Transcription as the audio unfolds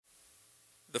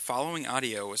The following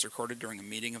audio was recorded during a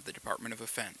meeting of the Department of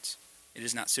Offense. It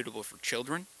is not suitable for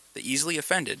children, the easily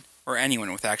offended, or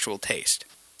anyone with actual taste.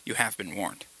 You have been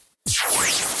warned.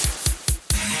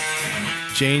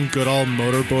 Jane Goodall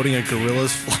motorboating a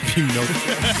gorilla's floppy milk.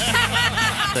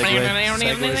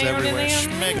 Segways everywhere.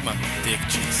 Schmegma, dick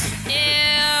cheese. Ew!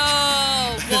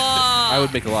 I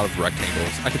would make a lot of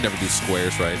rectangles. I could never do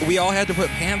squares right. We all had to put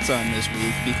pants on this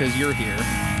week because you're here.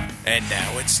 And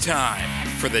now it's time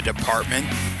for the Department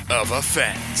of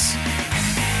Offense.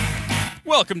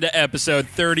 Welcome to episode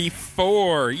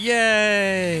 34.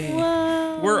 Yay!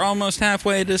 Whoa. We're almost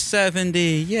halfway to 70.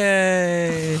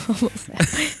 Yay! Almost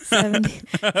halfway. 70.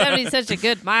 70 is such a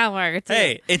good mile marker, too.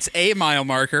 Hey, it's a mile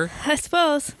marker, I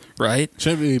suppose. right?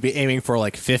 Shouldn't we be aiming for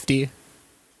like 50?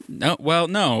 No, well,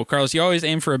 no, Carlos. You always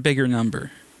aim for a bigger number.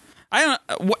 I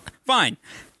don't. Fine,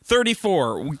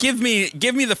 34. Give me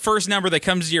the first number that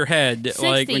comes to your head, 60.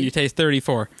 like when you taste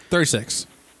 34. 36.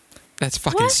 That's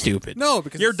fucking What? stupid. No,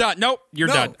 because You're done. Nope, you're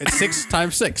done. It's 6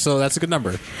 times 6, so that's a good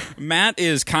number. Matt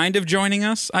is kind of joining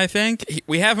us, I think.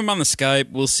 We have him on the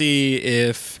Skype. We'll see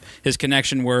if his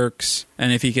connection works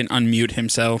and if he can unmute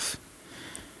himself.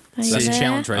 Are you That's a there?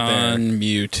 challenge right there.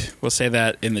 Unmute. We'll say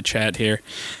that in the chat here.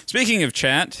 Speaking of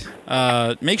chat,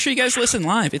 make sure you guys listen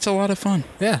live. It's a lot of fun.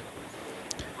 Yeah.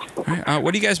 All right,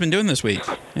 what have you guys been doing this week?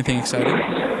 Anything exciting?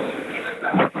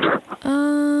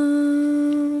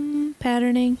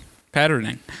 Patterning.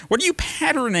 Patterning. What are you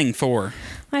patterning for?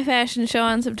 My fashion show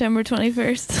on September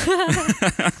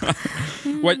 21st.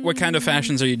 What kind of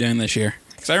fashions are you doing this year?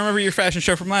 Because I remember your fashion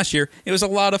show from last year. It was a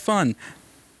lot of fun.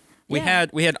 We Yeah.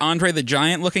 had Andre the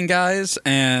Giant looking guys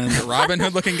and Robin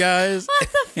Hood looking guys.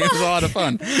 It was a lot of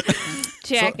fun.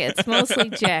 Jackets, mostly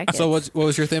jackets. So what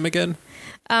was your theme again?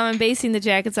 I'm basing the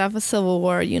jackets off of Civil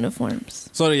War uniforms.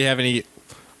 So do you have any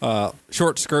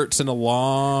short skirts and a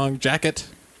long jacket?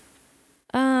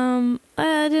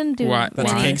 I didn't do What?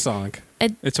 That's a many. cake song.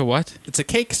 It's a what? It's a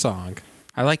cake song.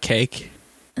 I like cake.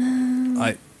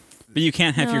 I, But you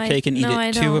can't have No, your cake and eat I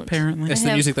it too, don't. apparently. It's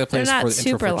the music that plays they're not for the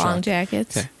intro super for long Chuck.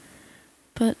 jackets. Okay.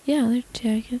 But yeah, they're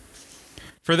jackets.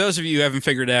 For those of you who haven't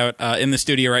figured out, in the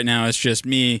studio right now, it's just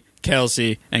me,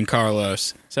 Kelsey, and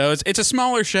Carlos. So it's a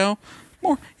smaller show,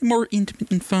 more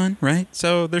intimate and fun, right?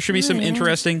 So there should be some Yeah.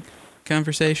 interesting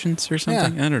conversations or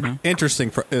something. Yeah. I don't know.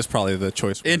 Interesting is probably the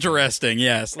choice. Interesting,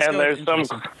 yes. Let's And go there's with some.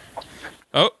 interesting.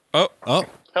 Oh, Oh,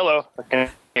 Hello, can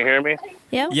you hear me?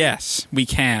 Yep. yes, we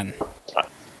can.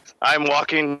 I'm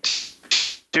walking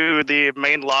to the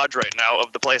main lodge right now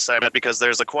of the place I'm at because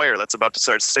there's a choir that's about to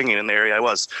start singing in the area I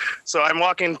was. So I'm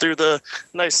walking through the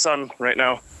nice sun right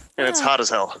now, and it's hot as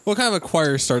hell. what kind of a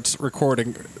choir starts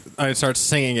recording? Starts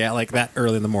singing at like that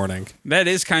early in the morning. That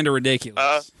is kind of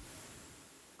ridiculous.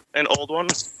 An old one.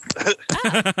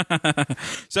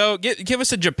 So give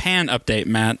us a Japan update,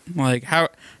 Matt. Like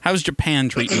how's Japan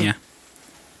treating you?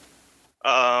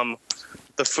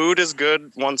 The food is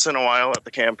good once in a while at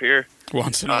the camp here.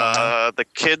 Once in a while. The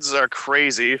kids are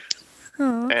crazy.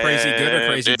 Aw. Crazy good or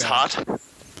crazy It's bad? hot.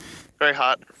 Very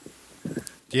hot.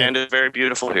 Yeah. And it's very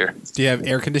beautiful here. Do you have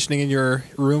air conditioning in your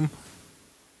room?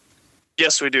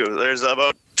 Yes, we do. There's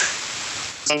about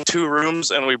 2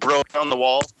 rooms, and we broke down the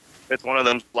wall. It's one of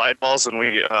them slide walls, and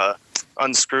we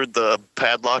unscrewed the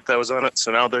padlock that was on it,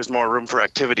 so now there's more room for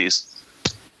activities.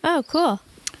 Oh, cool.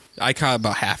 I caught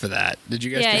about half of that. Did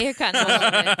you guys? Yeah, you're cutting a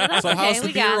little bit. But that's So okay. how's the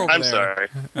We beer got it. over I'm there? sorry.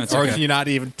 That's Or okay. can you not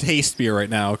even taste beer right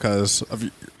now because of?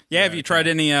 Yeah, have you tried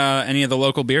any of the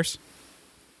local beers?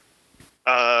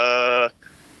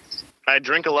 I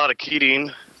drink a lot of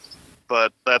Keating,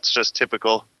 but that's just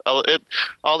typical. All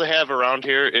they have around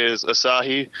here is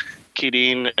Asahi,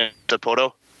 Keating, and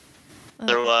Sapporo.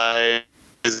 Otherwise,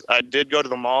 I did go to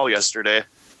the mall yesterday.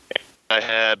 I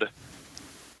had,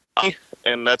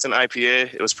 and that's an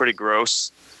IPA. It was pretty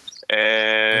gross.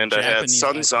 And A I had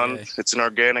Japanese Sun. IPA. It's an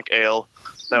organic ale.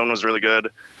 That one was really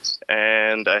good.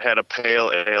 And I had a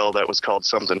pale ale that was called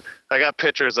something. I got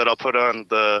pictures that I'll put on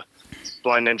the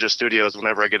Blind Ninja Studios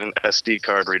whenever I get an SD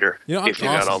card reader. You know, if you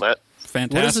awesome. got all that.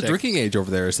 Fantastic. What is the drinking age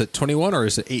over there? Is it 21 or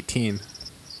is it 18?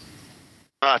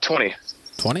 20.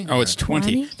 20? Oh, it's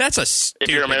 20. 20? That's a stupid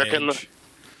If you're American, age.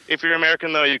 if you're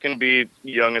American though, you can be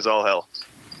young as all hell.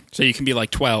 So you can be like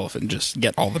 12 and just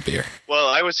get all the beer. Well,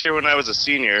 I was here when I was a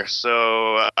senior,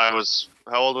 so I was,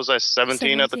 how old was I?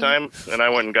 17 at the 17. time, and I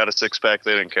went and got a 6-pack.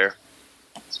 They didn't care.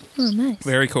 Oh, nice.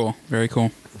 Very cool. Very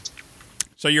cool.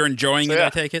 So you're enjoying So, it, yeah, I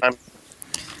take it?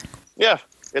 Yeah,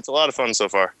 it's a lot of fun so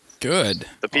far. Good.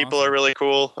 The people are really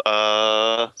cool.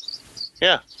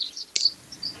 Yeah.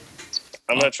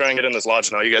 I'm going to try and get in this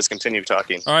lodge now. You guys continue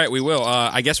talking. All right, we will.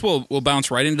 I guess we'll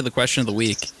bounce right into the question of the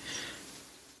week.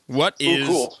 What is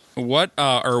cool.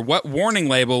 what warning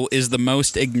label is the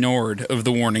most ignored of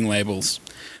the warning labels?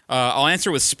 I'll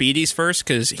answer with Speedy's first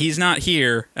because he's not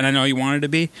here, and I know he wanted to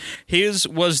be. His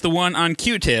was the one on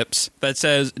Q-tips that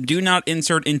says, "Do not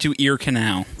insert into ear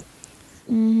canal."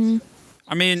 Mm-hmm.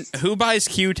 I mean, who buys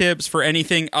Q-tips for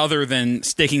anything other than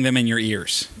sticking them in your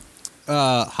ears?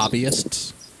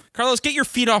 Hobbyists. Carlos, get your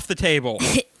feet off the table.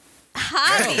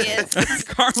 Hobbyists.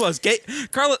 Carlos,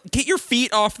 get your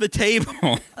feet off the table.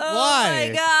 Why? Oh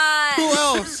my god. Who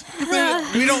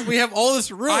else? We have all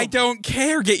this room. I don't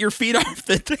care. Get your feet off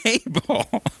the table.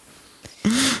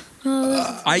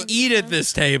 I eat at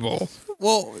this table.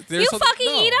 Well, You fucking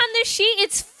eat on this sheet?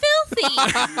 It's filthy.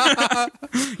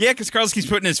 Yeah, because Carlos keeps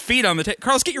putting his feet on the table.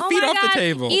 Carlos, get your feet my off god. the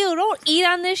table. Ew, don't eat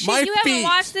on this shit. My You haven't feet.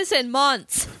 watched this in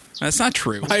months. That's not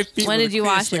true. My feet When were did you the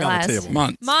wash cleanest thing it on the last?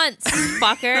 table. Months.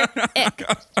 Fucker. Ick.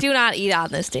 Do not eat on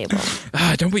this table.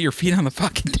 Don't put your feet on the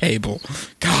fucking table.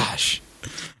 Gosh.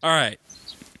 All right.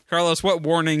 Carlos, what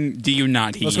warning do you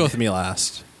not heed? Let's go with me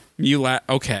last.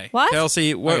 Okay. What?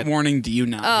 Kelsey, what Okay. warning do you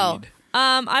not heed?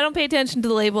 I don't pay attention to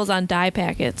the labels on dye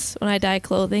packets when I dye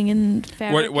clothing and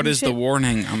fabric. What and is the shit.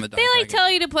 warning on the dye They packet? tell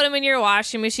you to put them in your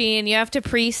washing machine. You have to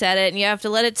preset it, and you have to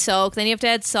let it soak. Then you have to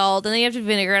add salt, and then you have to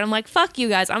vinegar. And I'm like, fuck you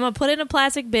guys. I'm gonna put it in a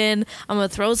plastic bin. I'm gonna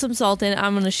throw some salt in.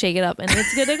 I'm gonna shake it up, and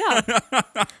it's good to go.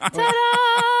 Ta-da!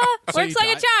 So Works you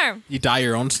like a dye- charm. You dye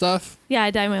your own stuff? Yeah,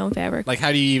 I dye my own fabric. Like,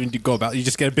 how do you even go about it? You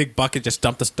just get a big bucket, just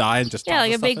dump this dye, and just Yeah, toss like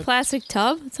the a stuff big in? plastic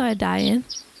tub. That's how I dye in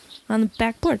on the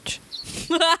back porch.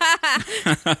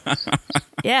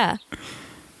 Yeah.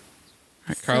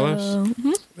 Carlos,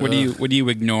 what do you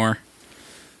ignore?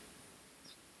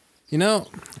 You know,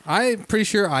 I'm pretty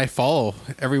sure I follow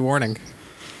every warning.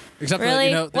 Except Really? for,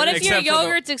 you know, What if your except for the-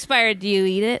 yogurt's expired? Do you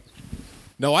eat it?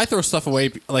 No, I throw stuff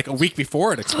away like a week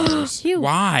before it expires. You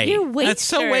Why? You waster. That's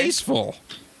so wasteful.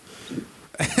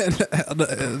 I don't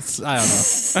know.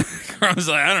 Carlos,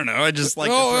 like, I don't know. I just like.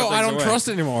 to throw No, I things don't away. trust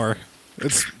it anymore.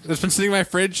 It's been sitting in my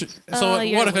fridge. So Oh, what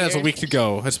you're if it has a weird. week to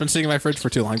go? It's been sitting in my fridge for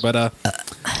too long. But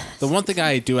the one thing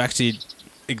I do actually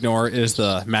ignore is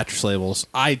the mattress labels.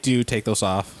 I do take those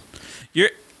off.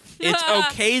 It's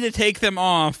okay to take them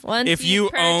off Once if you you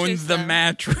own purchase the them.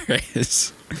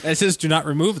 mattress. It says do not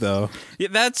remove though. Yeah,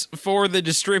 that's for the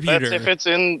distributor. That's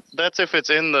if it's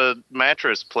in the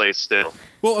mattress place still.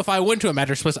 Well, if I went to a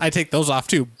mattress place, I take those off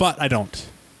too, but I don't.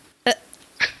 I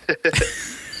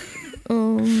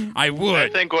I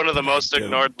would. think one of the most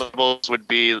ignored labels would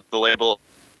be the label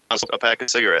on a pack of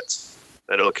cigarettes.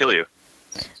 That it'll kill you.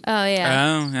 Oh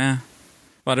yeah. Oh, yeah.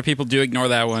 A lot of people do ignore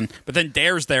that one. But then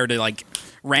Dare's there to, like,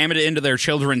 ram it into their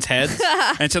children's heads.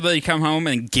 And so they come home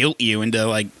and guilt you into,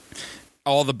 like,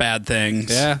 all the bad things.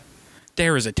 Yeah.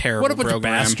 Dare is a terrible What a bunch of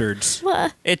program. bastards.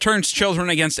 What? It turns children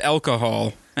against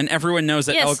alcohol. And everyone knows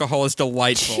that Yes. alcohol is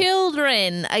delightful.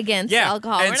 Children against Yeah,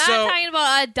 alcohol. and We're not so- talking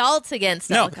about adults against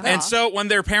No, alcohol. and so when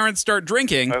their parents start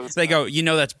drinking, they go, you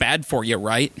know that's bad for you,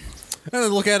 right? And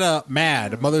then look at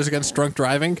MAD, Mothers Against Drunk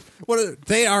Driving.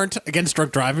 They aren't against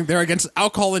drunk driving. They're against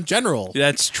alcohol in general.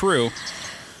 That's true.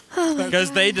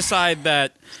 Because they decided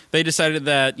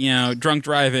that, you know, drunk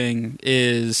driving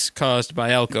is caused by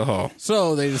alcohol.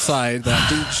 So they decide that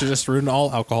dude should just ruin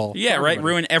all alcohol. Yeah, for right.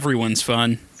 everybody. Ruin everyone's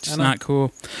fun. It's I know. not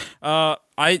cool.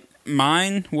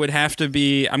 Mine would have to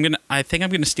be. I think I'm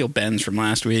gonna steal Ben's from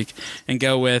last week and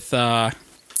go with.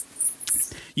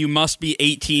 You must be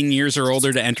 18 years or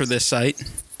older to enter this site.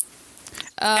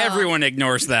 Everyone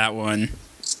ignores that one.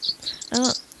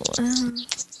 Oh,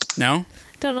 No.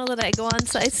 don't know that I go on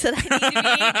sites that I need to be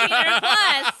 18 or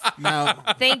plus.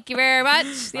 Now, Thank you very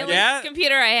much. The only Yeah?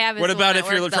 computer I have is What the about one if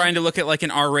at you're work, trying to look at like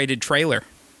an R-rated trailer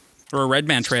or a Red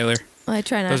Man trailer? Well, I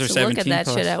try not Those are to look at 17 that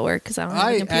plus. shit at work because I don't have a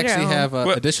I computer actually at home. have an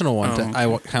What? additional one Oh, I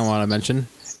kind of want to mention.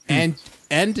 And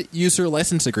end user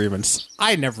license agreements.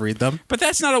 I never read them. But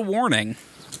that's not a warning.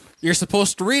 You're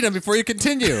supposed to read them before you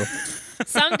continue.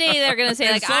 Someday they're going to say,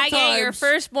 And like, I get your sometimes-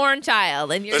 firstborn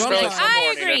child. And you're There's going to be probably like, some I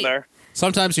warning in agree. there.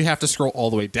 Sometimes you have to scroll all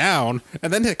the way down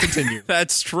and then hit continue.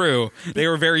 That's true. They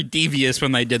were very devious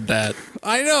when they did that.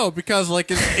 I know, because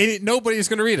nobody's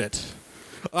going to read it.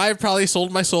 I've probably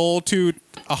sold my soul to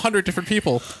 100 different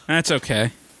people. That's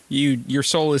okay. Your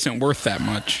soul isn't worth that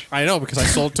much. I know, because I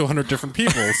sold to 100 different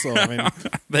people. So, I mean,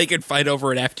 They could fight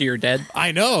over it after you're dead.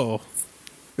 I know.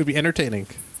 It would be entertaining.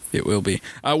 It will be.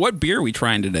 What beer are we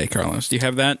trying today, Carlos? Do you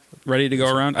have that ready to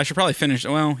go around? I should probably finish.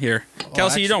 Well, here. Kelsey,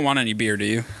 actually- you don't want any beer, do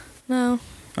you? No.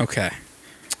 Okay.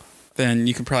 Then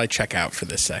you can probably check out for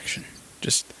this section.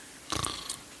 Just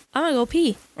I'm going to go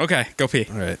pee. okay. Go pee.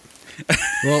 All right.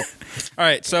 Well, All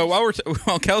right. So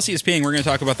while Kelsey is peeing, we're going to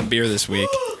talk about the beer this week.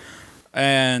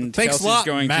 And Thanks Kelsey's a lot,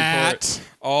 going Matt. to pour it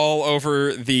all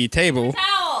over the table.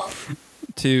 Towel.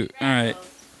 All right.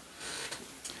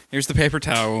 Here's the paper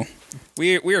towel.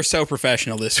 We are so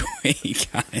professional this week,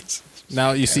 guys.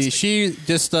 Now, you see, she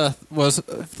just was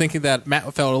thinking that Matt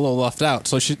felt a little left out,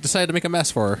 so she decided to make a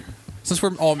mess for her, since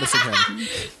we're all missing him.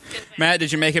 Matt,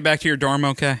 did you make it back to your dorm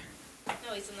okay? No,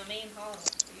 he's in the main hall.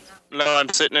 No, I'm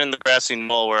sitting in the grassy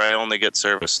knoll where I only get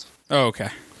serviced. Oh, okay.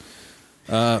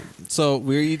 So,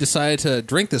 we decided to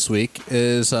drink this week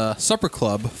is Supper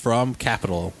Club from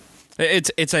Capital.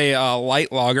 It's a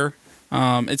light lager.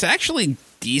 It's actually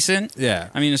decent. Yeah.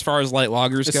 I mean, as far as light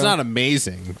lagers It's go. not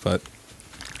amazing, but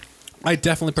I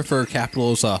definitely prefer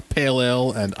Capital's Pale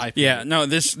Ale and IPA. Yeah, no,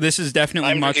 this is definitely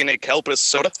I'm much... drinking a Kelpis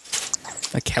soda.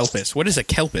 A kelpis. What is a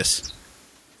kelpis?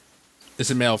 Is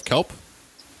it made of kelp?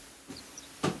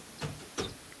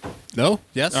 No?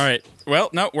 Yes? All right. Well,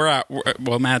 no, we're out.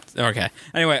 Well, Matt... Okay.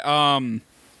 Anyway,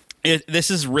 this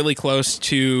is really close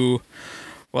to...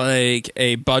 like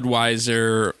a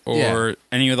Budweiser or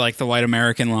any of like the light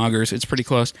American lagers. It's pretty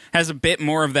close. Has a bit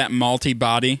more of that malty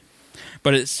body,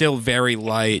 but it's still very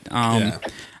light.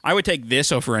 I would take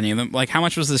this over any of them. Like, how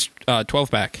much was this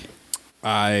 12-pack?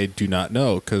 I do not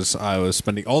know because I was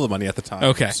spending all the money at the time.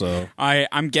 Okay. So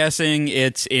I'm guessing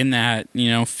it's in that,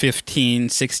 $15,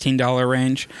 $16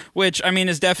 range, which, I mean,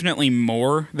 is definitely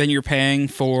more than you're paying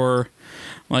for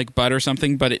like Bud or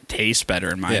something, but it tastes better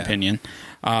in my opinion.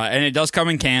 And it does come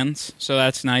in cans, so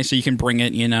that's nice. So you can bring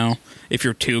it, if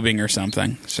you're tubing or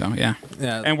something. So, yeah.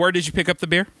 And where did you pick up the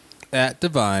beer? at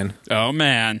Divine. Oh,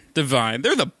 man. Divine.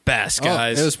 They're the best,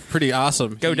 guys. It was pretty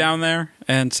awesome. Go down there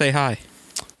and say hi.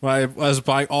 Well, I was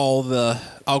buying all the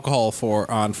alcohol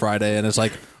on Friday, and it's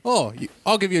like,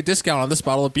 I'll give you a discount on this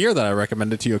bottle of beer that I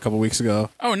recommended to you a couple weeks ago.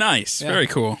 Oh, nice. Yeah. Very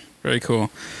cool. Very cool.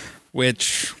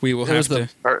 Which we will have to...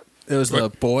 It was the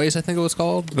Boys, I think it was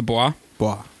called. The Bois?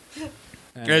 Bois.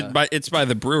 And, It's by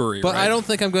the brewery, but right? I don't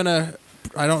think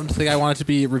I want it to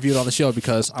be reviewed on the show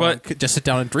because I want to just sit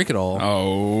down and drink it all.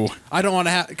 Oh. I don't want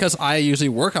to have, because I usually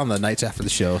work on the nights after the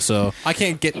show, so I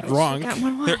can't get drunk.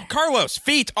 Carlos,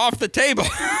 feet off the table.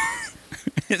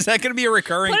 Is that going to be a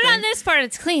recurring Put it thing? on this part.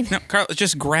 It's clean. No, Carlos,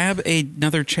 just grab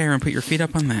another chair and put your feet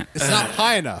up on that. It's not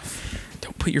high enough.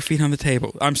 Don't put your feet on the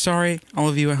table. I'm sorry, all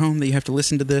of you at home, that you have to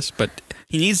listen to this, but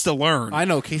he needs to learn. I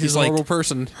know, Casey's He's a like- horrible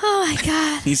person. Oh my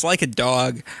god. He's like a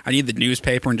dog. I need the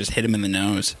newspaper and just hit him in the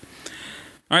nose.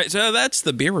 All right, so that's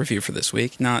the beer review for this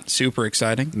week. Not super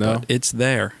exciting, No. but it's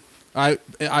there.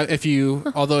 If you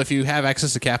have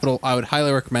access to Capital, I would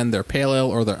highly recommend their Pale Ale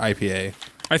or their IPA.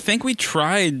 I think we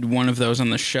tried one of those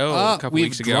on the show a couple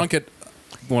weeks ago. We've drunk it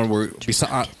when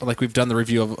we've done the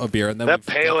review of a beer, and then That we've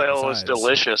pale drunk it ale was besides.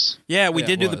 delicious. Yeah, we Yeah,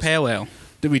 did it do the was. pale ale.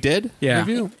 We did? Yeah.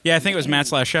 Review? Yeah, I think it was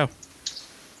Matt's last show.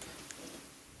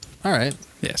 All right.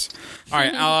 Yes. All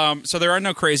right. So there are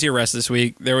no crazy arrests this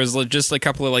week. There was just a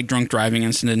couple of drunk driving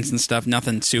incidents and stuff.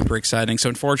 Nothing super exciting. So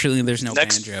unfortunately, there's no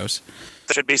banjos.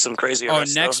 There should be some crazy Oh,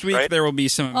 arrests, next though, week right? there will be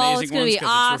some it's amazing gonna ones be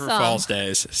because it's River awesome. Falls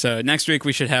Days. So next week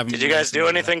we should have. Did you guys do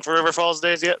anything for River Falls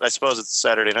Days yet? I suppose it's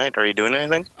Saturday night. Are you doing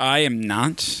anything? I am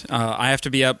not. I have to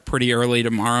be up pretty early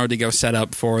tomorrow to go set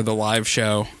up for the live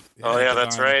show. Oh, yeah,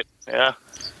 that's right. Yeah.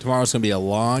 Tomorrow's going to be a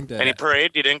long day. Any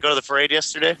parade? You didn't go to the parade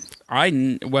yesterday? I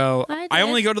did.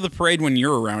 only go to the parade when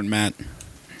you're around, Matt.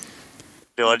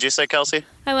 What did you say, Kelsey?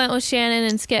 I went with Shannon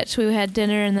and Sketch. We had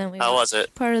dinner and then we How watched was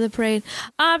it? part of the parade.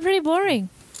 Pretty boring.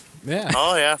 Yeah.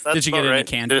 Oh, yeah. That's Did you get about any right.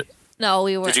 candy? No,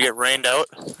 we were. Did you get rained out?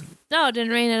 No, it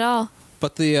didn't rain at all.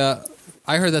 But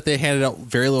I heard that they handed out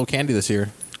very little candy this year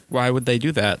Why would they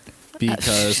do that?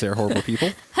 because they're horrible people.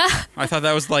 I thought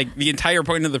that was the entire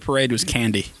point of the parade was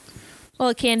candy.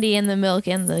 Well, candy and the milk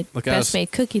and the Look, I was- best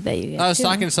made cookie that you get. I was too.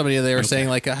 talking to somebody, and they were saying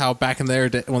how back in their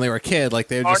day, when they were a kid, they would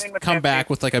just Morning, come Mackenzie. back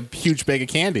with a huge bag of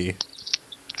candy.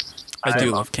 I do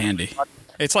love candy.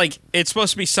 It's it's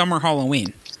supposed to be summer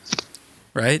Halloween,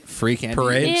 right? Free candy.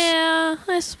 Parade. Yeah,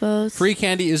 I suppose. Free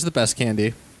candy is the best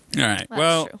candy. All right. That's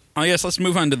well, true. I guess let's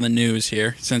move on to the news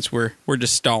here, since we're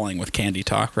just stalling with candy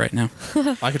talk right now.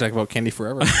 I could talk about candy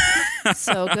forever.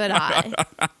 So good I.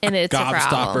 And it's a problem.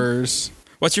 Gobstoppers.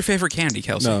 What's your favorite candy,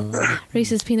 Kelsey? No,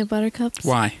 Reese's peanut butter cups.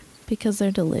 Why? Because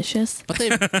they're delicious. but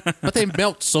they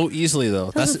melt so easily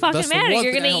though. Doesn't fucking the matter. one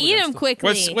You're thing I gonna hold eat against them them.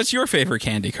 quickly. What's your favorite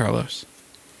candy, Carlos?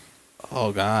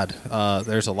 Oh God,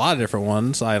 there's a lot of different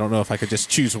ones. I don't know if I could just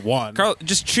choose one. Carl,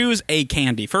 just choose a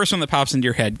candy. First one that pops into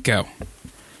your head. Go.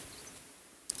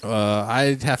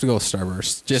 I'd have to go with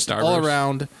Starburst. Just Starburst. all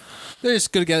around. They're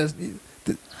just good to get.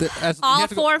 All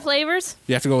four flavors?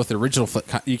 You have to go with the original.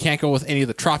 You can't go with any of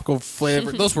the tropical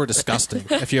flavor. Those were disgusting.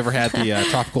 If you ever had the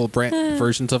tropical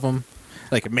versions of them,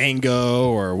 like mango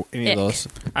or any Ick. of those.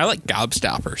 I like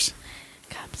gobstoppers.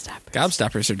 Gobstoppers.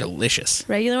 Gobstoppers are delicious.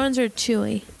 Regular ones are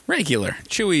chewy. Regular.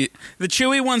 Chewy. The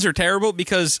chewy ones are terrible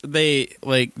because they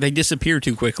disappear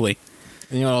too quickly.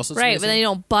 And you know what else? Is Right, but missing? then you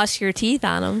don't bust your teeth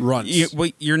on them. Runts.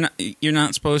 You're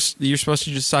not supposed. You're supposed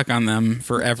to just suck on them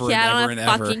forever Yeah, I and ever don't and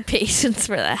have ever. fucking patience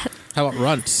for that. How about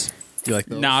runts? Do you like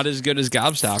those? Not as good as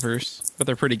gobstoppers, but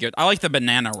they're pretty good. I like the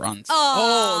banana runts.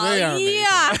 Oh, they are amazing.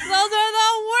 yeah, those are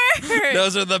the worst.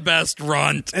 Those are the best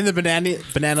runt. And the banana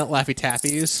Laffy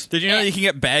Taffies. Did you know you can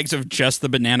get bags of just the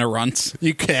banana runts?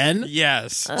 You can?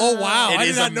 Yes. Oh, wow. It I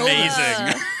is did not know that.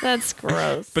 amazing. That's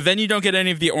gross. But then you don't get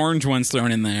any of the orange ones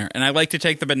thrown in there. And I like to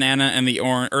take the banana and the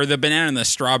orange, or the banana and the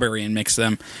strawberry and mix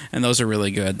them. And those are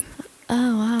really good.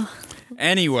 Oh, wow.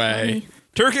 Anyway,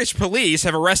 Turkish police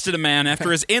have arrested a man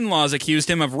after his in-laws accused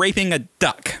him of raping a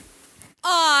duck.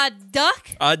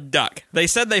 Duck? A duck. They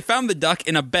said they found the duck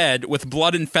in a bed with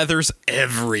blood and feathers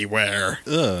everywhere.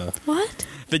 Ugh. What?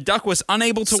 The duck was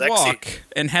unable to Sexy. walk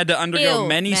and had to undergo Ew,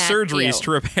 many Matt, surgeries ew.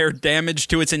 to repair damage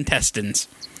to its intestines.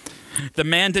 The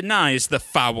man denies the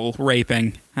foul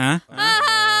raping. Huh?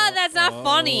 That's not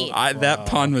funny. That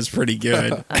pun was pretty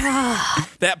good.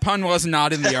 That pun was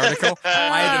not in the article.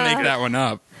 I had to make that one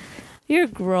up. You're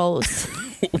gross.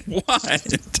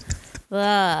 What?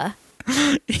 Ugh.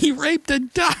 He raped a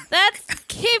duck.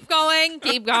 Keep going.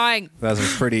 Keep going. That's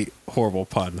a pretty horrible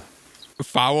pun.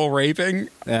 Foul raping?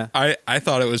 Yeah. I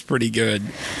thought it was pretty good.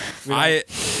 Fine.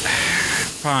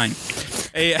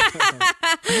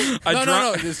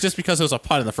 No. It's just because it was a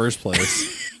pun in the first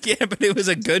place. Yeah, but it was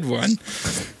a good one.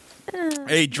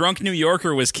 A drunk New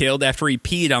Yorker was killed after he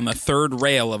peed on the third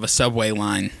rail of a subway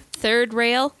line. Third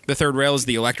rail? The third rail is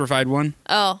the electrified one.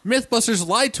 Oh. Mythbusters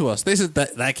lied to us. They said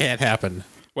that can't happen.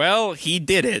 Well, he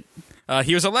did it.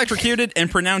 He was electrocuted and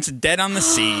pronounced dead on the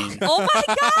scene. Oh, my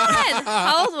God.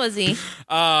 How old was he?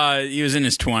 He was in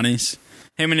his 20s.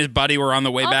 Him and his buddy were on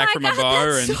the way back from a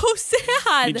bar, that's and so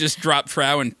sad. he just dropped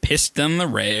trow and pissed on the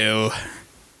rail.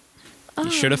 He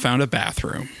should have found a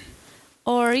bathroom.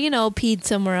 Or, peed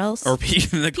somewhere else. Or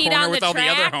peed in the peed corner on with the all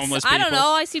tracks. the other homeless people. I don't know.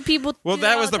 I see people. Well, do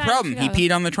that all was the time in problem. He Chicago.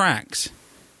 peed on the tracks.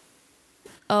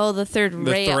 Oh, the third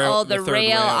rail. rail- the the third rail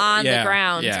rail. on Yeah, the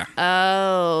ground. yeah.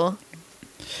 Oh.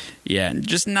 Yeah,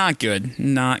 just not good.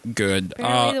 Not good.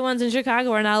 Apparently the ones in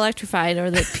Chicago are not electrified, or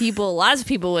that lots of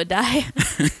people would die.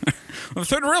 The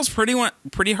third rail's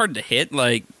pretty hard to hit.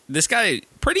 Like, this guy,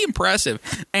 pretty impressive.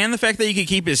 And the fact that he could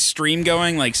keep his stream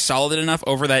going, like, solid enough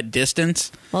over that distance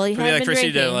Well, he for the had been electricity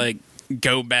to, drinking. like,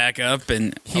 go back up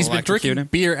and He's been electrocute drinking him.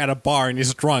 beer at a bar and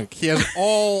he's drunk. He has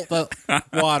all the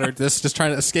water just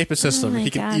trying to escape his system. Oh my He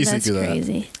can God, easily that's do that.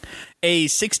 crazy. A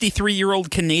 63-year-old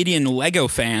Canadian Lego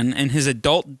fan and his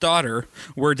adult daughter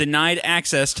were denied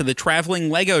access to the traveling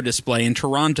Lego display in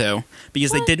Toronto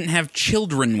because they didn't have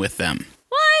children with them.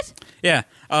 What? Yeah.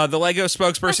 The Lego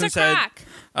spokesperson That's a said crack.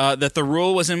 that the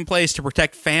rule was in place to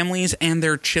protect families and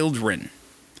their children.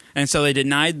 And so they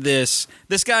denied this.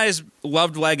 This guy's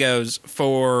loved Legos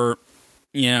for,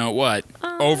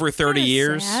 over 30 kinda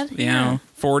years. sad.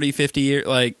 40, 50 years.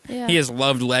 Like, Yeah. he has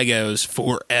loved Legos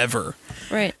forever.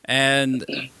 Right. And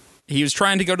he was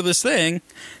trying to go to this thing,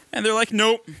 and they're like,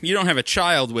 nope, you don't have a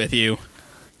child with you.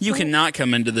 You cannot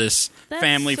come into this That's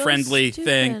family-friendly so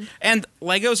thing. stupid. And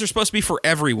Legos are supposed to be for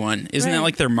everyone. Isn't that Right.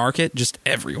 like their market? Just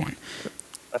everyone.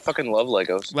 I fucking love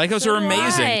Legos. Legos So are do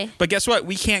amazing. I. But guess what?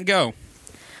 We can't go,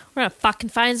 We're gonna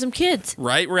fucking find some kids.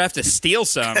 right? We're going to have to steal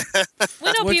some.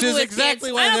 We know Which people is with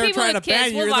exactly kids. why I know they're people trying to with kids.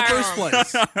 ban you in We'll the borrow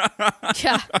first them. place.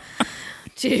 Yeah.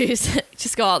 Jeez.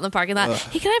 Just go out in the parking lot.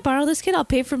 Hey, can I borrow this kid? I'll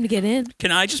pay for him to get in.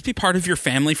 Can I just be part of your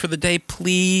family for the day,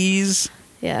 please?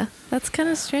 Yeah. That's kind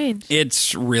of strange.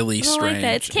 It's really I don't strange. like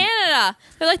that. It's Canada.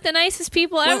 They're like the nicest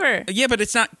people Well, ever. Yeah, but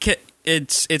it's not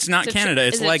it's not It's a Canada.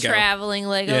 It's is it Lego. a traveling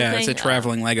Lego Yeah, thing? it's a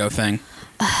traveling Lego thing.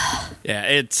 Yeah,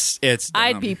 it's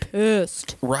I'd dumb. be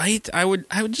pissed. Right? I would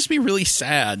just be really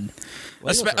sad.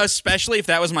 Especially if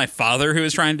that was my father who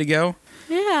was trying to go.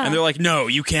 Yeah. And they're like, "No,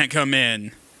 you can't come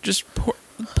in." Just poor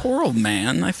old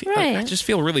man. I Right. just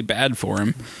feel really bad for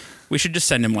him. We should just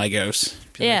send him Legos.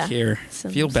 Be Yeah. like, here,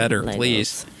 Some feel better, Legos.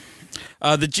 please.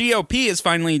 The GOP is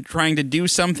finally trying to do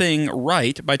something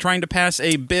right by trying to pass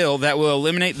a bill that will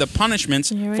eliminate the punishments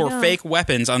Here we for go. fake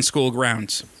weapons on school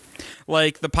grounds.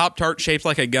 Like the Pop-Tart shaped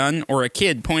like a gun, or a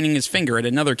kid pointing his finger at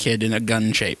another kid in a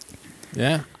gun shape.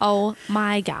 Yeah. Oh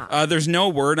my God. There's no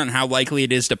word on how likely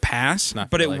it is to pass, Not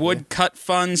but it likely. would cut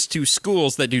funds to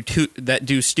schools that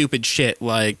do stupid shit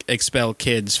like expel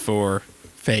kids for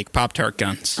fake Pop-Tart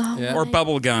guns Yeah. or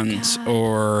bubble guns God.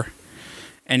 or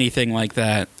anything like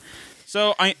that.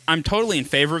 So I'm totally in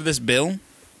favor of this bill.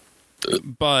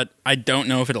 but I don't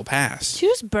know if it'll pass. Did you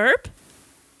just burp?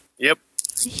 Yep.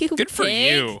 You Good for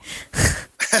pig. you.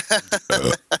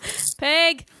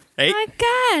 Pig. Hey. My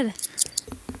God.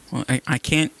 Well, I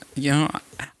can't,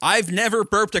 I've never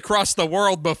burped across the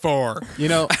world before.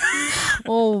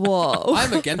 Oh, whoa.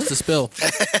 I'm against this bill.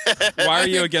 Why are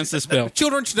you against this bill?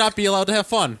 Children should not be allowed to have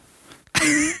fun.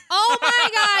 Oh, my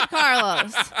God,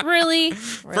 Carlos. Really?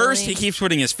 First, he keeps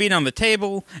putting his feet on the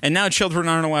table, and now children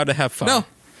aren't allowed to have fun. No,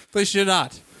 they should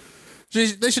not. They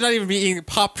should not even be eating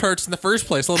Pop-Tarts in the first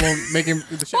place, let alone making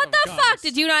the shit What out the of guns. fuck?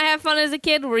 Did you not have fun as a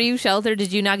kid? Were you sheltered?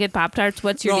 Did you not get Pop-Tarts?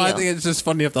 What's your No, deal? I think it's just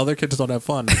funny if the other kids don't have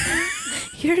fun.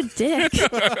 You're a dick.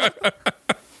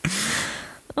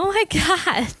 Oh, my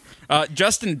God.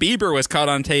 Justin Bieber was caught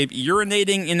on tape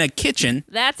urinating in a kitchen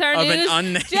That's our of news. an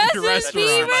unnamed Justin restaurant.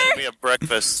 Bieber? Reminded me of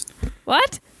breakfast.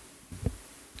 What?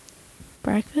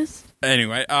 Breakfast?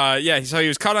 Anyway, so he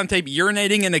was caught on tape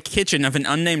urinating in the kitchen of an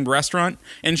unnamed restaurant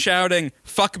and shouting,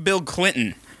 "Fuck Bill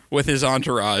Clinton," with his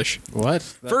entourage. What?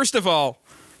 First of all,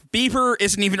 Bieber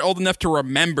isn't even old enough to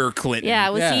remember Clinton. Yeah,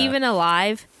 was Yeah. he even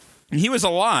alive? He was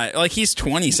alive. Like, he's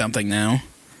 20-something now.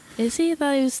 Is he? I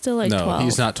thought he was still like No, 12.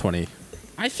 he's not 20.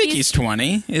 I think he's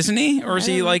 20, isn't he? Or is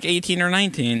he don't- like 18 or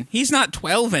 19? He's not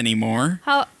 12 anymore.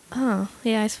 How? Oh,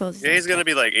 yeah, I suppose. Yeah, he's gonna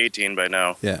be like 18 by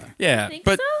now. Yeah. Yeah, Think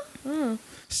but so?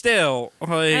 still, I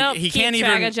like, don't he keep can't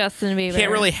track even of Justin Bieber.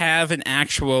 can't really have an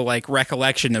actual like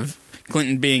recollection of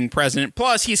Clinton being president.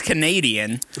 Plus, he's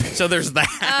Canadian, so there's that.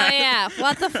 Oh yeah,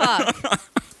 what the fuck?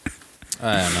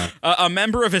 I don't know. A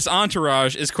member of his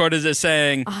entourage is quoted as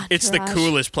saying, "It's the Entourage.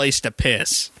 coolest place to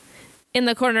piss." In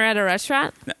the corner at a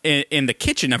restaurant? In the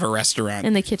kitchen of a restaurant.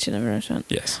 In the kitchen of a restaurant.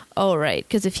 Yes. Oh right,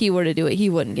 because if he were to do it, he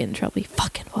wouldn't get in trouble. He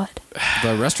fucking would.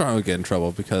 The restaurant would get in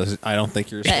trouble because I don't think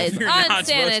you're... That is You're not supposed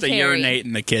to unsanitary. urinate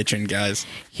in the kitchen, guys.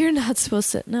 You're not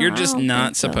supposed to. No, You're I just don't not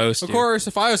think so. supposed to. Of course,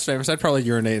 if I was famous, I'd probably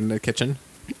urinate in the kitchen.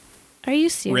 Are you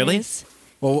serious? Really?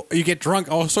 Well, you get drunk,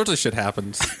 all sorts of shit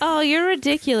happens. Oh, you're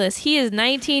ridiculous. He is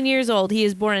 19 years old. He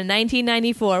is born in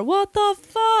 1994. What the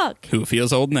fuck? Who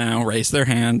feels old now? Raise their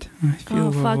hand. I feel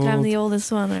Oh fuck, I'm old. the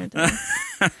oldest one. Aren't there?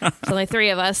 There's only 3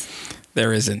 of us.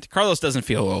 There isn't. Carlos doesn't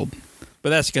feel old,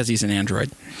 but that's because he's an android.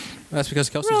 That's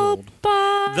because Kelsey's old.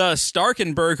 Robot. The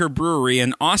Starkenberger Brewery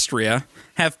in Austria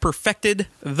have perfected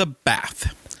the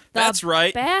bath. That's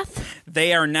right. Bath?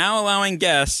 They are now allowing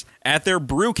guests at their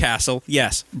brew castle.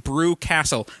 Yes, brew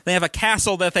castle. They have a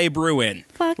castle that they brew in,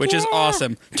 Fuck which is yeah.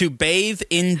 awesome, to bathe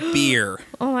in beer.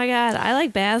 Oh my god, I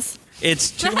like baths.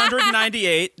 It's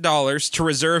 $298 to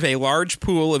reserve a large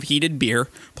pool of heated beer,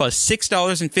 plus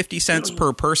 $6.50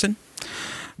 per person.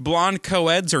 Blonde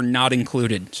co-eds are not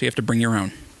included, so you have to bring your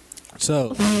own.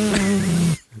 So,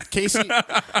 Casey,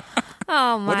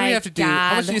 Oh my what do you have to do? god.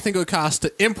 How much do you think it would cost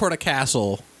to import a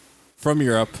castle from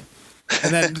Europe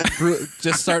and then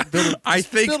just start building? I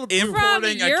think build a-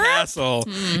 importing From a Europe? castle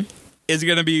is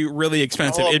going to be really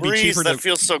expensive. Oh, It'd be breeze, cheaper that to.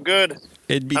 feels so good.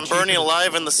 It'd be I'm burning cheaper-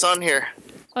 alive in the sun here.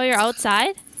 Oh, you're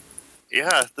outside?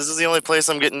 Yeah, this is the only place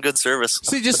I'm getting good service.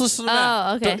 See, just listen to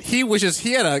Oh, that. okay. He wishes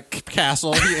he had a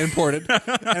castle he imported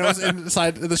and was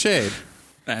inside the shade.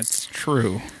 That's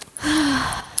true.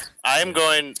 I'm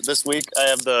going this week. I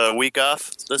have the week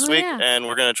off this Oh, week, yeah. and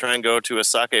we're going to try and go to a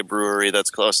sake brewery that's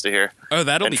close to here Oh,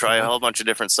 that'll and be try a cool. whole bunch of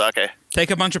different sake.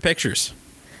 Take a bunch of pictures.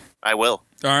 I will.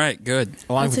 All right, good.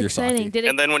 Along That's with your exciting. sake. Did it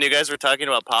And then when you guys were talking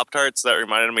about Pop-Tarts, that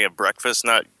reminded me of breakfast,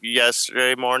 not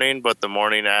yesterday morning, but the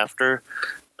morning after.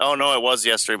 Oh, no, it was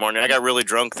yesterday morning. I got really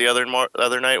drunk the other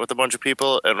night with a bunch of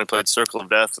people, and we played Circle of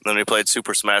Death, and then we played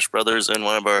Super Smash Brothers in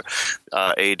one of our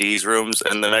AD's rooms,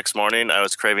 and the next morning I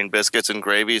was craving biscuits and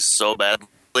gravy so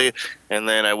badly, and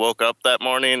then I woke up that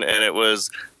morning, and it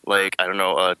was like, I don't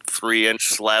know, a 3-inch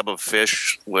slab of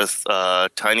fish with a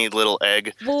tiny little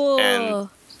egg Whoa.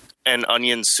 and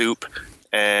onion soup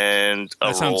and a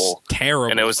That sounds roll.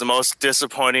 terrible. And it was the most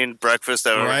disappointing breakfast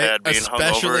I've ever Right? had, being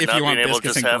Especially hungover if and you not want being able to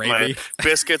biscuits just and have gravy. my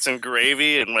biscuits and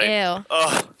gravy and my Ew.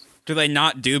 oh Do they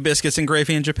not do biscuits and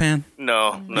gravy in Japan?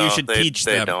 no, You should they, teach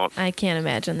they them. don't. I can't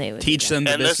imagine they would Teach do them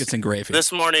the And biscuits and gravy.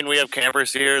 This morning we have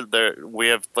campers here. We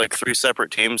have like 3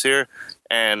 separate teams here,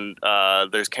 and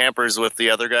there's campers with the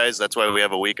other guys. That's why we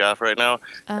have a week off right now.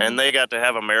 And they got to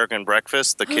have American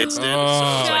breakfast. The kids did. So it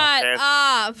was that.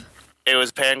 like Shut up. it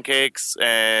was pancakes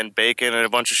and bacon and a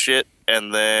bunch of shit.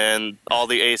 And then all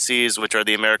the ACs, which are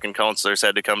the American counselors,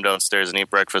 had to come downstairs and eat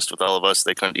breakfast with all of us.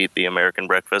 They couldn't eat the American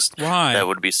breakfast. Why? That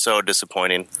would be so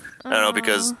disappointing. I don't know,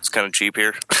 because it's kind of cheap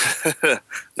here.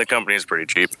 The company is pretty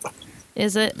cheap.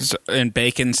 Is it? So- and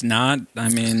bacon's not. I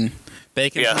mean,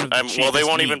 bacon's one Yeah, of the well, they cheapest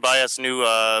won't even meats. buy us new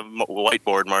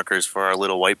whiteboard markers for our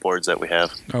little whiteboards that we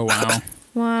have. Oh wow.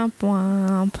 Womp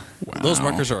womp. Those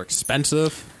markers are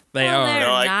expensive. They Well, are. they're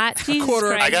No, not. Jesus quarter-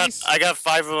 Christ. I got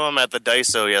 5 of them at the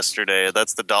Daiso yesterday.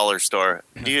 That's the dollar store.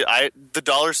 The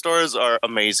dollar stores are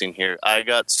amazing here. I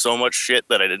got so much shit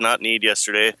that I did not need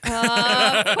yesterday.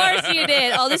 Of course you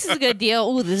did. Oh, this is a good deal.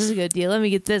 Oh, this is a good deal. Let me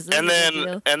get this. This And is a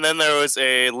good deal. then there was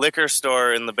a liquor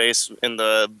store in the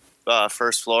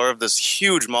first floor of this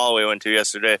huge mall we went to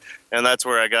yesterday, and that's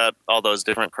where I got all those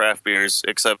different craft beers.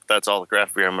 Except that's all the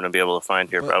craft beer I'm going to be able to find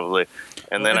here probably.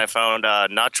 And then I found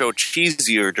nacho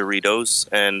cheesier Doritos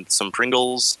and some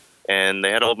Pringles, and they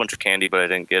had a whole bunch of candy, but I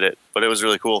didn't get it. But it was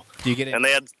really cool. Do you get it? And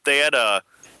they had a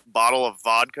bottle of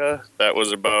vodka that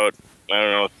was about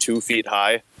 2 feet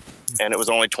high, and it was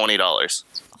only $20.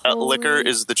 Liquor Holy-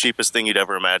 is the cheapest thing you'd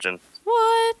ever imagine.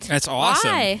 What? That's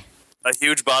awesome. Why? A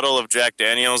huge bottle of Jack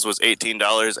Daniels was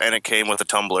 $18, and it came with a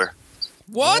tumbler.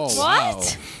 What? Oh, wow.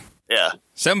 What? Yeah,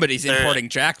 Somebody's They're- importing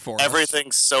Jack for us.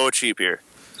 everything's so cheap here.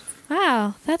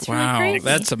 Wow, that's Wow, really crazy.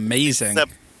 that's amazing.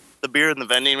 Except the beer in the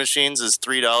vending machines is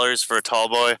 $3 for a tall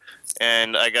boy,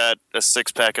 and I got a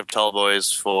 6-pack of tall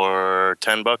boys for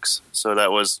 $10, so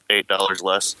that was $8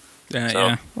 less. So-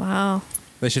 Yeah. Wow.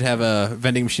 They should have a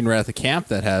vending machine right at the camp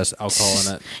that has alcohol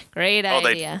in it. Great Oh,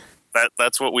 they- idea.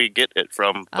 That's what we get it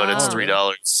from, but it's Oh.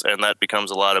 $3, and that becomes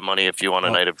a lot of money if you want a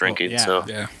night of drinking. yeah. So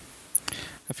Yeah.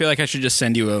 I feel like I should just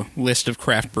send you a list of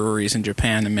craft breweries in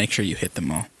Japan and make sure you hit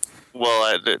them all.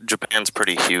 well, Japan's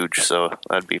pretty huge, so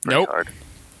that'd be pretty Nope. hard.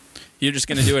 You're just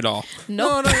going to do it all.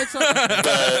 Nope. No, it's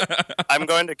not. I'm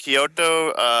going to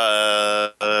Kyoto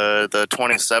the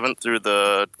 27th through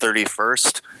the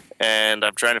 31st, and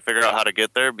I'm trying to figure out how to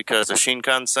get there because the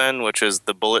Shinkansen, which is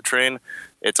the bullet train,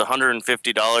 it's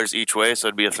 $150 each way, so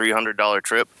it'd be a $300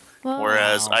 trip. Wow.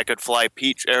 Whereas I could fly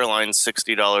Peach Airlines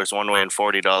 $60 one way and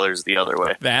 $40 the other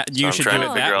way. That you So I'm should trying do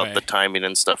to it figure that out way. the timing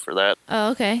and stuff for that.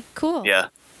 Oh, okay. Cool. Yeah,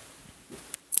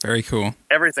 Very cool.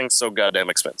 everything's so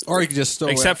goddamn expensive. Or you can just stow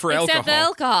Except for Except alcohol. the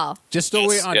alcohol. just stow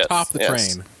away Yes, on yes, top of the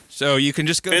yes. train. So you can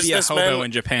just go be a Businessmen- hobo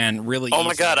in Japan really Oh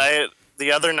my easily. god!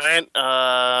 The other night,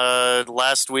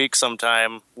 last week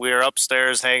sometime, we were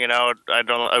upstairs hanging out.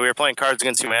 We were playing Cards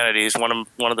Against Humanity.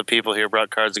 One of the people here brought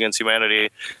Cards Against Humanity,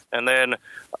 and then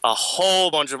a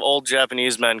whole bunch of old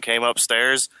Japanese men came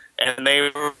upstairs, and they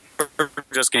were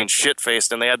just getting shit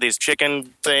faced. And they had these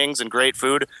chicken things and great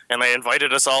food, and they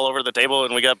invited us all over the table,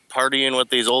 and we got partying with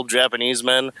these old Japanese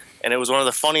men, and it was one of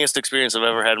the funniest experiences I've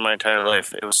ever had in my entire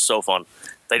life. It was so fun.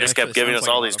 They just Actually kept giving sounds us like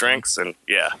a all lot these of fun. drinks, and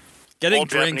yeah. Getting Old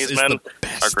drinks Japanese is men the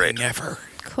best are great. thing ever.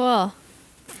 Cool.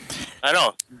 I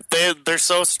know they're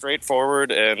so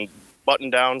straightforward and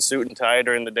buttoned down, suit and tie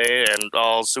during the day, and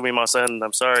all sumimasen,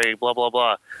 I'm sorry, blah blah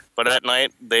blah. But at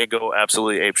night they go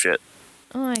absolutely apeshit.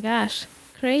 Oh my gosh.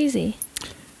 Crazy.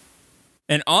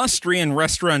 An Austrian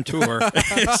restaurateur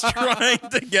is trying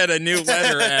to get a new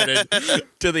letter added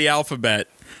to the alphabet.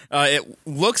 It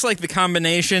looks like the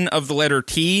combination of the letter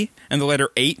T and the letter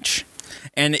H,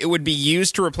 and it would be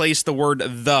used to replace the word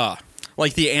the,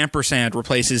 like the ampersand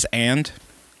replaces and.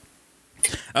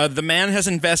 The man has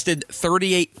invested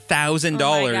 $38,000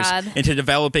 Oh my God. into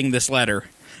developing this letter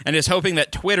and is hoping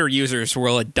that Twitter users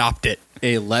will adopt it.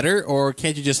 A letter, or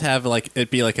can't you just have like it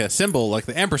be like a symbol, like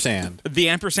the ampersand? The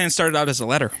ampersand started out as a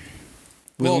letter.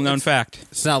 Little Well, known fact.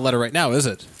 It's not a letter right now, is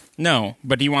it? No,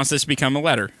 but he wants this to become a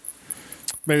letter.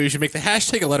 Maybe we should make the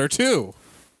hashtag a letter too.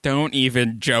 Don't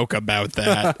even joke about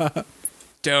that.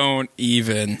 Don't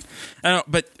even. I don't.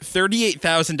 But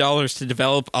 $38,000 to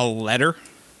develop a letter.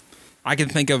 I can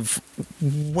think of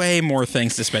way more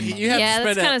things to spend money. You have Yeah, to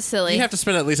that's spend kinda silly. You have to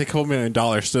spend at least a couple $1 million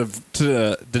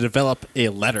to develop a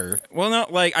letter. Well, no,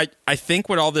 like I think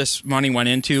what all this money went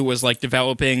into was like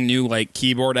developing new like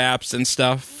keyboard apps and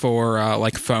stuff for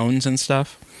like phones and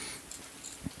stuff.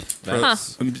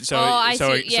 That's- So, oh, I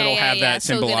so, see. so Yeah, it'll yeah, have yeah. that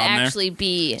So symbol it could on there, actually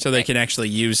be. so they can actually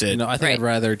use it. No, I think Right. I'd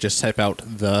rather just type out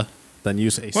the than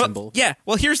use a Well, symbol. yeah.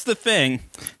 Well, here's the thing.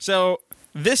 So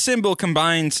this symbol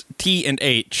combines T and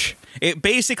H. It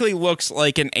basically looks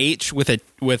like an H with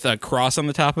a cross on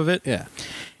the top of it. Yeah.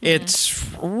 It's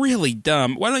really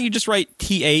dumb. Why don't you just write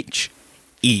THE?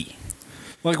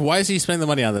 Like, why is he spending the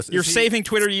money on this? You're Is he- saving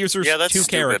Twitter users Yeah, that's 2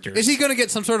 stupid. characters. Is he going to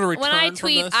get some sort of return When I from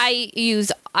tweet,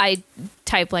 this? I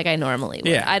type like I normally would.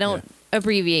 Yeah, I don't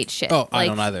abbreviate shit. Oh, I Like,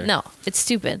 don't either. No, it's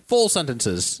stupid. Full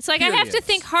sentences. It's like I have to Periods.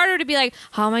 think harder to be like,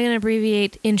 how am I going to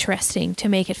abbreviate interesting to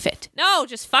make it fit? No,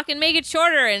 just fucking make it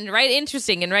shorter and write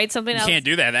interesting and write something You else. can't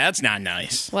do that. That's not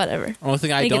nice. Whatever. Only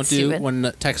thing I think don't it's do stupid. when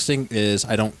texting is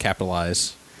I don't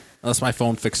capitalize. Unless my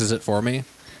phone fixes it for me.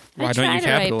 Why I don't try you to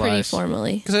write pretty capitalize?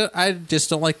 formally. Because I just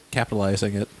don't like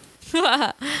capitalizing it.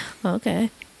 Okay.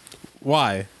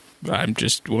 Why? I'm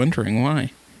just wondering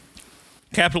why.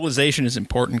 Capitalization is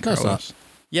important, No, it's Carlos. not.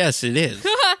 Yes, it is.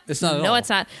 It's not at No, all. it's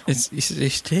not.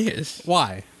 It is.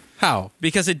 Why? How?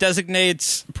 Because it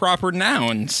designates proper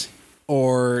nouns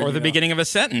Or or you the know, beginning of a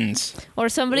sentence. Or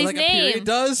somebody's like a name. period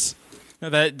does. No,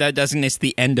 that designates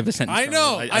the end of a sentence. I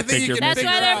know. Carlos. I think you you're can That's missing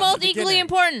why figure they're out both the equally beginning.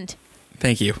 important.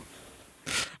 Thank you.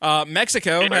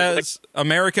 Mexico has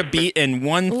America beat in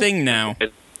one thing now.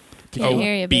 Can't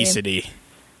hear you, babe. Obesity.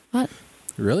 What?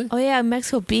 Really? Oh yeah,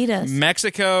 Mexico beat us.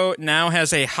 Mexico now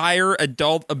has a higher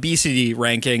adult obesity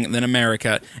ranking than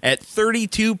America at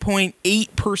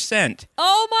 32.8%,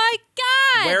 Oh my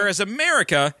god! whereas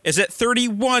America is at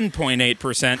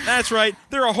 31.8%. That's right,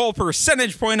 they're a whole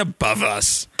percentage point above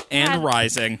us and God.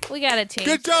 rising. We gotta change.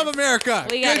 Good job, this. America.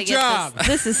 We gotta Good get job.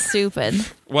 This is stupid.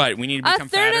 What, we need to A become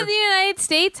third fatter? of the United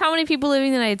States. How many people live in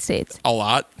the United States? A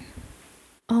lot.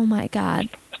 Oh my god!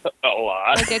 A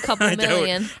lot. Like a couple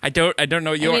million. I don't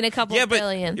know. I mean, a couple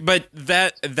billion. But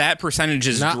that percentage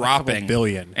is Not a couple dropping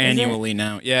billion. annually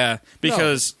now. Yeah,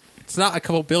 because It's not a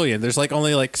couple billion. There's like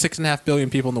only like 6.5 billion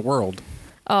people in the world.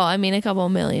 Oh, I mean a couple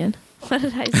million. What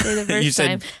did I say the first you said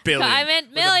time? billion. I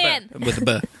meant million. With a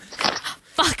B.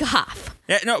 Fuck off.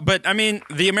 Yeah, no, but I mean,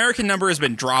 the American number has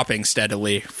been dropping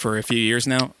steadily for a few years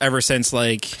now, ever since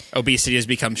like obesity has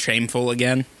become shameful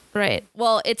again. Right.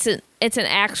 Well, it's an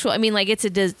actual. I mean, like it's a.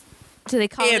 Do they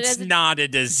call it? It's As not a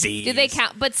disease. do they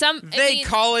count? But some. They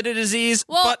call it a disease,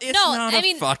 Well, but it's no, not I a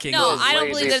mean, fucking no, disease. I don't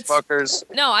believe Lazy it's. fuckers.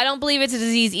 No, I don't believe it's a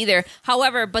disease either.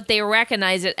 However, but they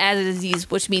recognize it as a disease,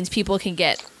 which means people can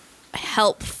get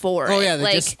help for it. Oh, yeah, they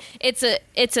like just-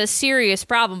 it's a serious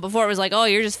problem. Before it was like, oh,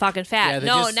 you're just fucking fat. Yeah, they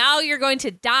No, just- now you're going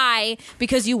to die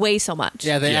because you weigh so much.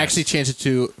 Yeah, they Yes. actually changed it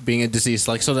to being a disease.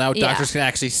 Like so now Yeah. doctors can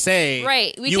actually say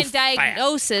Right. We You can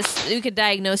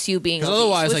diagnose you being because obese,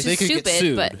 otherwise which like they is could stupid, get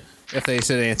sued but if they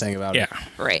said anything about Yeah. it.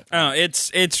 right. Oh, it's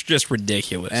just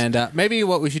ridiculous. And maybe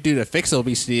what we should do to fix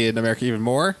obesity in America even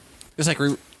more is like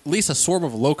release a swarm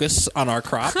of locusts on our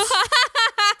crops.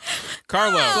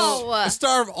 Carlos, Oh.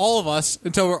 Starve all of us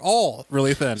until we're all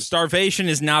really thin. starvation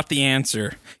is not the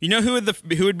answer. You know who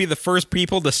would be the first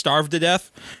people to starve to death?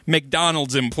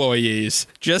 McDonald's employees.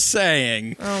 Just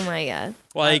saying. Oh my god.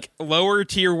 Like lower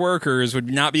tier workers would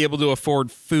not be able to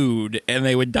afford food and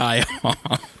they would die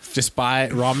off. Just buy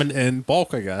ramen in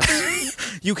bulk, I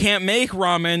guess. You can't make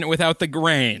ramen without the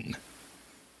grain.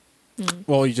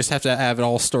 Well, you just have to have it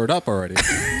all stored up already.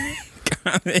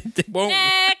 It won't.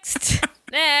 Next.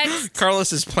 Next.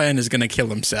 Carlos's plan is going to kill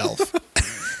himself.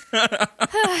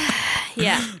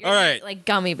 Yeah. All right. Like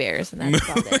gummy bears, and that's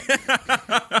about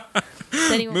it.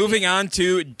 Then you won't Moving on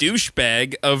to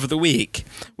douchebag of the week.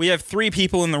 We have 3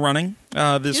 people in the running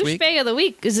this be- week. Douchebag of the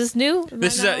week. Is this new?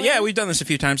 This is yeah, we've done this a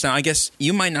few times now. I guess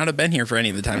you might not have been here for any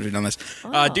of the times we've done this.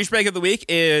 Douchebag of the week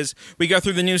is we go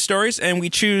through the news stories and we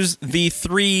choose the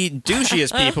 3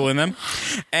 douchiest people in them.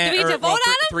 And, Do we get to vote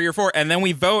on 'em? 3 or 4, and then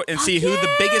we vote and see who the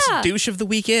biggest yeah. douche of the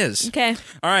week is. Okay.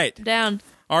 All right. Down.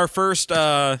 Our first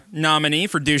nominee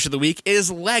for douche of the week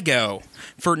is Lego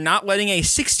for not letting a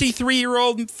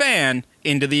 63-year-old fan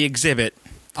into the exhibit.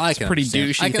 I can pretty understand.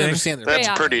 douchey I can thing. understand that. That's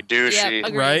Yeah. pretty douchey. Yeah,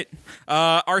 agreed. Right?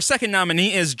 Our second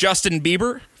nominee is Justin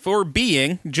Bieber for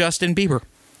being Justin Bieber.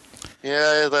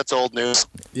 Yeah, that's old news.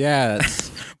 Yeah.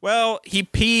 it's- Well, he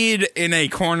peed in a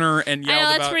corner and yelled I know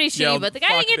that's about, pretty shitty, yelled, but the guy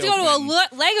 "Fuck didn't get to Bill go to a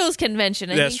Clinton." Legos convention.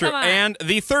 I That's mean, true. come on. And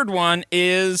the third one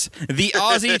is the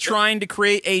Aussie trying to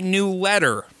create a new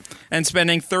letter and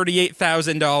spending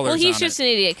 $38,000 well, he's on just it. an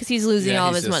idiot because he's losing Yeah, all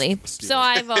of he's his money. just So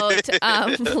I vote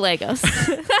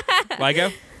Legos.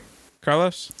 Lego?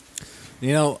 Carlos?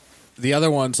 You know, the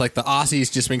other ones, like the Aussie's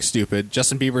just being stupid.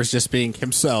 Justin Bieber's just being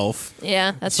himself.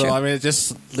 Yeah, that's So, true. I mean, it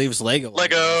just leaves Lego.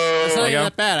 Lego. It's not Lego. even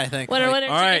that bad, I think. Winner, Like,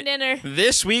 winner, All chicken right. dinner.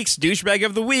 This week's douchebag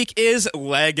of the week is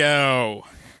Lego.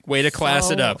 Way to class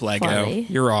So it up, Lego. funny.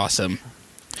 You're awesome.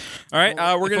 All right,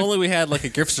 we're if gonna only we had like a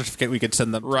gift certificate we could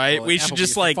send them. to right. people We at should Applebee's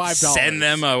just for like $5. send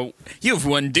them a. You've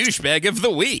won douchebag of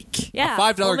the week. Yeah,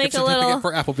 $5 we'll make gift a certificate little,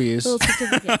 for Applebee's. little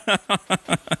certificate.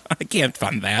 I can't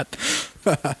fund that.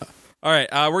 All right,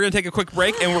 we're going to take a quick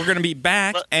break, and we're going to be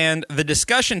back. And the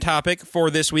discussion topic for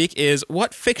this week is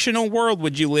what fictional world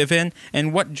would you live in,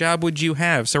 and what job would you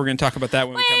have? So we're going to talk about that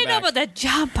when Wait, we I come didn't know back. about that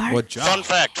job part. What job? Fun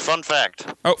fact.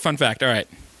 Oh, fun fact. All right.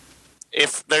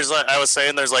 If there's like I was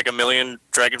saying, there's like a million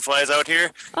dragonflies out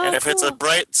here, Oh, and if it's a cool.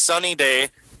 bright sunny day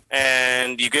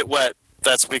and you get wet,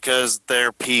 that's because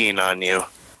they're peeing on you.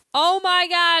 Oh my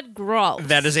God, gross.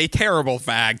 That is a terrible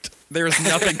fact. There's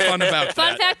nothing fun about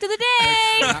Fun that. fact of the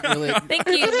day. Not really. Thank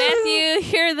you,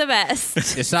 Matthew. You're the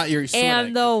best. It's not your sweating.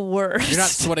 And the worst. You're not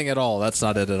sweating at all. That's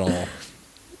not it at all.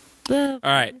 The-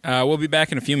 All right, we'll be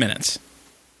back in a few minutes.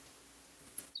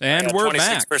 And we're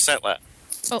back. 26% left.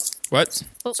 What?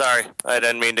 Sorry, I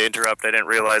didn't mean to interrupt. I didn't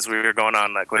realize we were going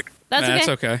on that quick. That's Nah, okay. That's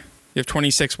okay. You have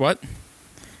 26 what?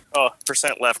 Oh,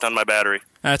 percent left on my battery.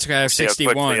 That's okay. I have See how quickly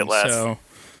 61, it lasts. so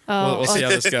Oh, we'll see how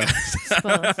this goes.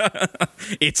 suppose.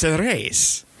 It's a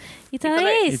race. It's a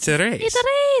race. It's a race. It's a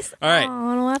race. All right. Oh, I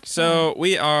wanna watch So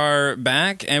we are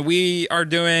back, and we are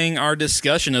doing our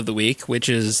discussion of the week, which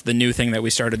is the new thing that we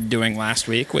started doing last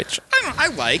week, which I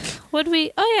like. What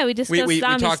we? Oh yeah, we discussed We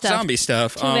zombie talked stuff. zombie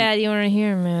stuff. Too bad you weren't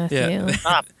here, Matthew. Yeah.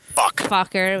 Ah, fuck.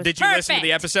 Fucker. It was Did you listen to the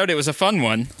perfect. episode? It was a fun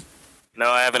one. No,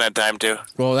 I haven't had time to.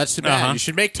 Well, that's too bad. Uh-huh. You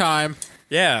should make time.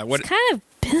 Yeah. What? Kind of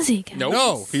busy, guys. Nope.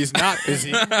 No, he's not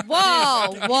busy.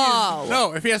 Whoa.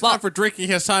 No, if he has Well- time for drinking,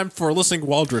 he has time for listening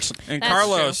while dressing. And That's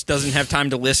Carlos doesn't have time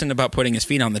to listen about putting his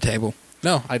feet on the table.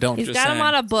 No, I don't. He's Just got him saying.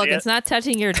 on a book. Yeah. It's not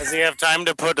touching your. Does he have time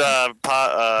to put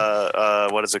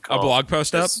what is it A called? blog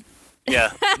post up?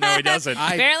 Yeah. No, he doesn't.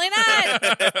 Apparently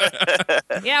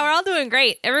not. Yeah, we're all doing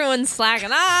great. Everyone's slacking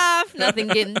off. Nothing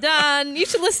getting done. You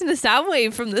should listen to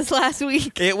Soundwave from this last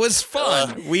week. It was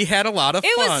fun. We had a lot of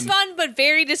It fun. was fun, but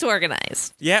very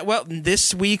disorganized. Yeah, well,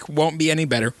 this week won't be any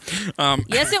better.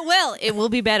 Yes, it will. It will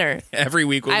be better. Every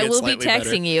week will I get will be slightly better.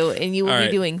 texting you, and you will All be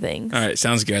right. doing things. All right,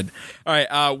 sounds good. All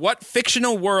right, what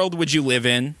fictional world would you live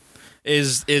in?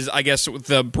 Is I guess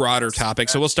the broader topic.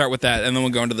 So we'll start with that, and then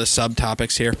we'll go into the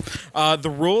subtopics here. The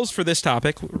rules for this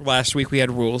topic. Last week we had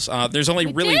rules. There's only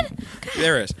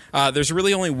there is. There's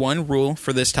really only one rule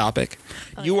for this topic.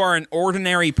 You are an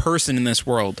ordinary person in this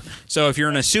world. So if you're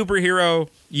in a superhero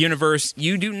universe,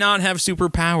 you do not have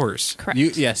superpowers. Correct.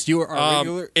 You are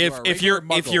regular. If you're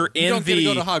you don't get to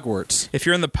go to the Hogwarts. if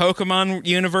you're in the Pokemon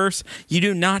universe, you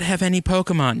do not have any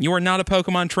Pokemon. You are not a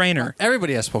Pokemon trainer.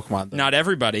 Everybody has Pokemon. Though. Not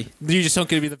everybody. You just don't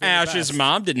get to be the very Ash's best.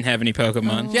 mom didn't have any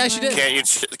Pokemon. Yeah, she did.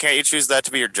 Can't you choose that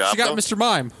to be your job? She got though? Mr.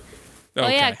 Mime. Oh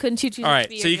yeah, couldn't you choose? All to right,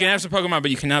 be so your you can job? have some Pokemon,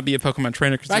 but you cannot be a Pokemon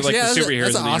trainer because you're Actually, like the yeah, superheroes.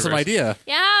 that's of an the awesome universe. idea.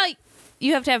 Yeah,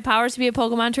 you have to have powers to be a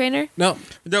Pokemon trainer. No,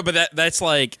 No, but that's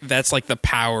like the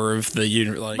power of the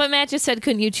universe. Like, But Matt just said,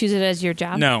 couldn't you choose it as your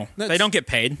job? no, That's- they don't get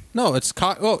paid. no, it's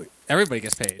well, everybody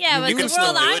gets paid. Yeah, but You the can still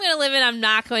world do I'm it. going to live in, I'm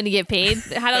not going to get paid.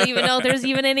 I don't even know if there's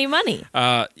even any money.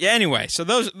 Yeah. Anyway, so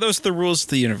those are the rules of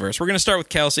the universe. We're gonna start with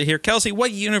Kelsey here. Kelsey,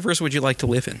 what universe would you like to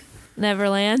live in?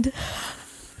 Neverland.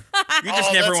 You just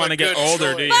Oh, never that's want to a get good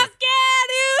older, choice. do you? Fuck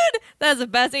yeah, dude! That's the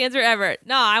best answer ever.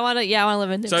 No, I want to. Yeah, I want to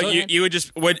live in. So Neverland. you would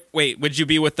just would you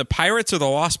be with the pirates or the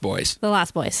Lost Boys? the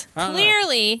Lost Boys. I don't know.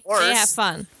 Clearly, Or they is- have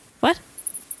fun. What?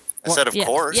 I said, of Yeah,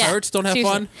 course. yeah. Pirates don't have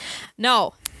Seriously. fun.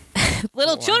 No.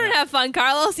 Little children have fun,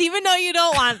 Carlos, even though you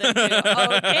don't want them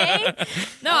to. Okay?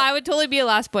 No, I would totally be a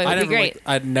Lost Boy. It would be great.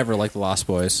 I'd never like the Lost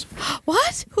Boys.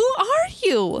 What? Who are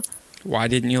you? Why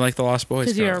didn't you like the Lost Boys?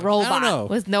 Because you're a Carlos? I don't know. robot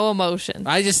with no emotion.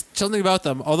 I just something about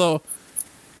them. Although,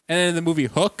 and in the movie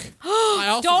Hook, I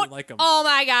also Don't. didn't like them. Oh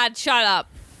my God! Shut up!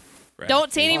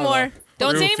 Don't say anymore.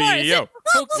 Don't say anymore. Rufio.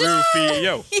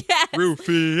 Rufio. Yes.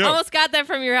 Rufio. Almost got that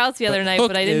from your house the other night, Hook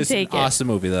but I didn't is take an it. awesome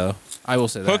movie, though. I will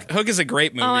say that. Hook is a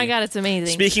great movie. Oh my God, it's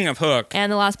amazing. Speaking of Hook,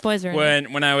 And the Lost Boys are in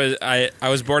it. when I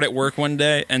was bored at work one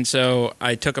day, and so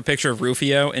I took a picture of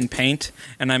Rufio in paint,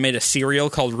 and I made a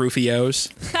cereal called Rufios.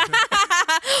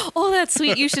 Oh, that's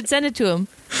sweet. You should send it to him.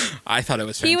 I thought it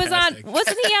was He was on. fantastic.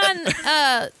 Wasn't he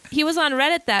on? He was on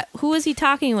Reddit. That who was he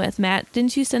talking with? Matt,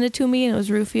 didn't you send it to me? And it was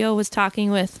Rufio was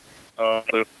talking with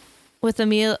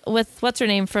Emil with what's her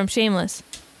name from Shameless.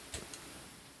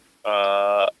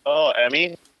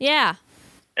 Emmy Yeah,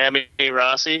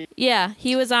 Rossi. yeah.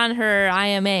 He was on her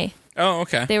IMA. Oh,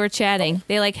 okay. They were chatting.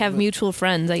 They like have mutual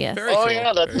friends, I guess. Very Oh cool.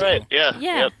 yeah, that's Very right. Yeah.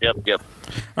 Yeah. Yep.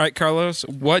 All right, Carlos,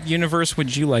 what universe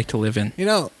would you like to live in? You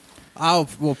know,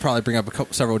 we'll probably bring up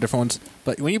several different ones.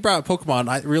 But when you brought up Pokemon,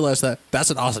 I realized that that's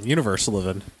an awesome universe to live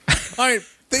in. All right,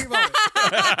 think about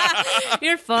it.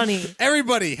 You're funny.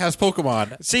 Everybody has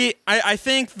Pokemon. See, I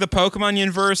think the Pokemon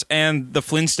universe and the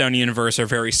Flintstone universe are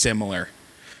very similar,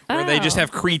 where they just Oh.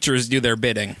 have creatures do their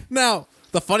bidding. Now,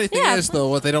 the funny thing Yeah. is, though,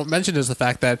 what they don't mention is the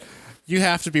fact that you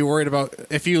have to be worried about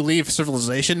if you leave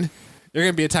civilization, you're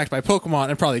going to be attacked by Pokemon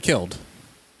and probably killed.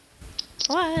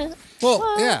 What? Well,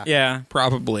 What? yeah. Yeah,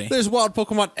 probably. There's wild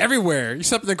Pokemon everywhere. You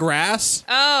step in the grass.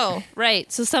 Oh,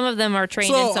 right. So some of them are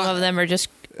trained So, and some of them are just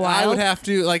I wild. would have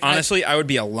to, like... Honestly, I would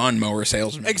be a lawnmower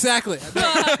salesman exactly.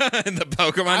 in the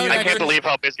Pokemon I would I universe. can't believe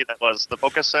how busy that was. The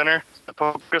Poké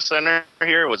Center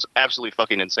here was absolutely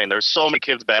fucking insane. There's so many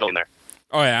kids battling there.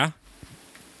 Oh yeah,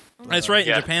 that's right.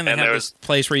 Yeah, In Japan, they and have there this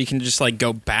place where you can just like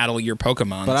go battle your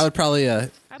Pokemon. But I would probably... I Yeah,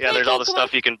 play there's all the Pokemon.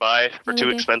 stuff you can buy for too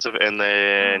Okay. expensive, and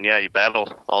then you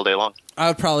battle all day long. I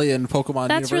would probably in Pokemon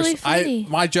That's universe. really funny.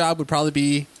 My job would probably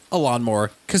be a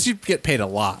lawnmower because you'd get paid a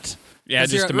lot. Yeah,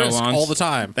 'Cause just to you're at mow risk lawns all the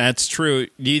time. That's true.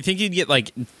 Do you think you'd get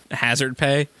like hazard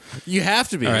pay? You have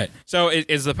to be. All right. So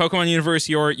is the Pokemon universe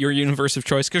your universe of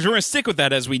choice? Because we're going to stick with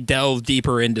that as we delve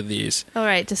deeper into these. All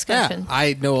right, Yeah, discussion.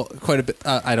 I know quite a bit.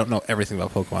 I don't know everything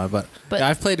about Pokemon, but yeah,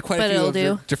 I've played quite a few it'll of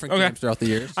do. different Okay. games throughout the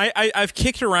years. I've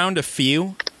kicked around a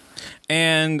few,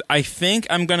 and I think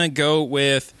I'm going to go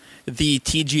with the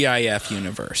TGIF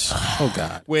universe, Oh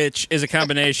God. which is a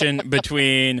combination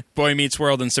between Boy Meets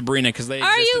World and Sabrina because they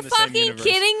Are exist you in the same fucking universe.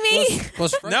 kidding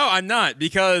me? No, I'm not,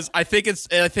 because I think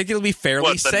it'll be fairly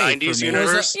What, the safe 90s for me.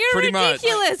 universe? You're Pretty much.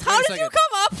 ridiculous. How Wait a did you second.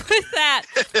 come up with that?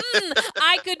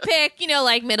 I could pick,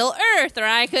 like Middle Earth, or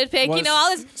I could pick, Was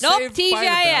all this. Nope, Saved by the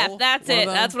TGIF. Bell That's one of it.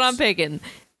 That's what I'm those? picking.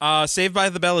 Saved by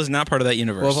the Bell is not part of that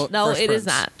universe. Well, No, First it is Prince.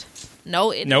 not.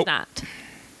 No, it is Nope. not.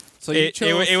 So you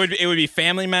chose. it would be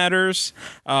Family Matters,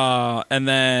 and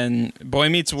then Boy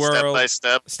Meets World,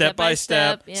 Step by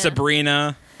Step. Yeah.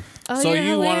 Sabrina. Oh, So you're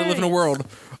you want to live in a hilarious.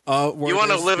 world. Where You want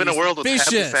to there's live in a these world with happy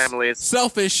vicious, families.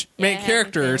 selfish main happy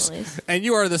characters, families. and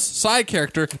you are this side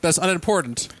character that's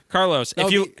unimportant. Carlos, No,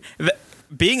 if you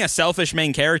being a selfish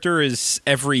main character is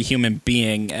every human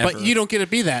being ever. But you don't get to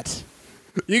be that.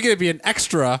 You get to be an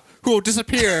extra who will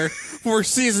disappear for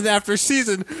season after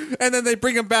season, and then they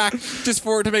bring him back just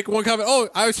to make one comment. Oh,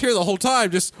 I was here the whole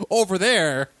time, just over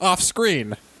there, off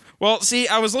screen. Well, see,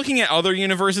 I was looking at other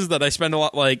universes that I spend a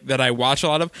lot, that I watch a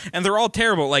lot of, and they're all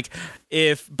terrible. Like,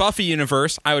 if Buffy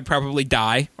universe, I would probably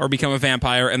die or become a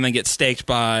vampire and then get staked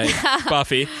by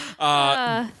Buffy.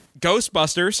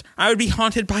 Ghostbusters, I would be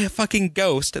haunted by a fucking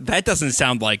ghost. That doesn't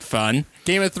sound like fun.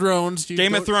 Game of Thrones.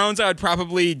 Game of Thrones, I would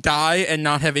probably die and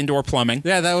not have indoor plumbing.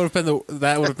 Yeah, that would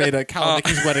have made a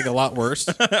Kalamicki's wedding a lot worse.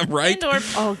 Right? Indoor.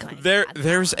 Oh, God.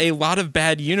 There's a lot of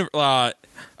bad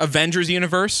Avengers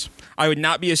universe. I would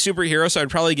not be a superhero, so I'd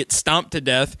probably get stomped to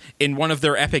death in one of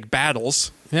their epic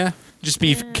battles. Yeah. Just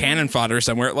be cannon fodder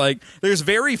somewhere. Like, there's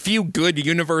very few good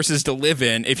universes to live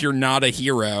in if you're not a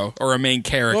hero or a main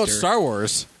character. Well, it's Star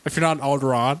Wars. If you're not an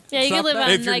Alderaan. Yeah, it's you not could live bad. on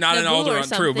if you're like not an Naboo or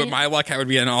Alderaan, true, but something. my luck, I would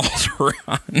be an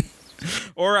Alderaan.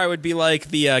 Or I would be like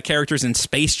the characters in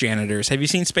Space Janitors. Have you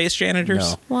seen Space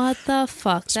Janitors? No. What the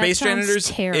fuck? Space that sounds Janitors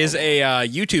terrible. is a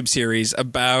YouTube series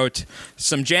about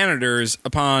some janitors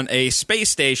upon a space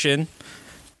station,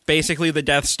 basically the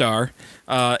Death Star,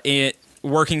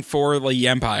 working for the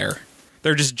Empire.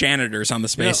 They're just janitors on the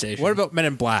space station. What about Men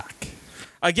in Black?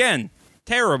 Again,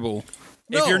 terrible.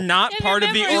 No. If you're not Yeah, but part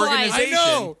of the memory wise- organization. I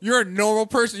know. You're a normal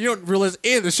person. You don't realize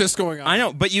there's shit's going on. I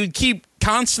know, but you keep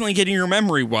constantly getting your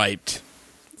memory wiped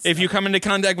if you come into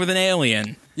contact with an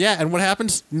alien. Yeah, and what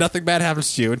happens? Nothing bad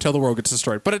happens to you until the world gets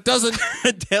destroyed. But it doesn't,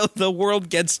 Until the world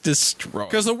gets destroyed.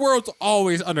 because the world's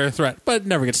always under threat, but it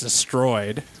never gets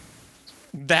destroyed.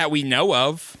 That we know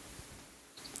of.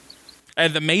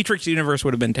 And the Matrix universe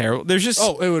would have been terrible. There's just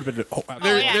Oh, it would have been. Oh,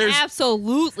 there's-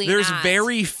 absolutely. there's not.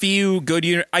 very few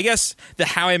good I guess the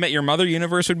How I Met Your Mother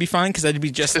universe would be fine because that'd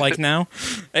be just like now.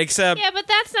 Except Yeah, but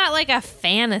that's not like a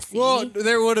fantasy. well,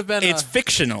 there would have been. it's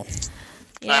fictional.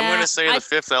 yeah, I'm going to say the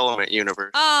Fifth Element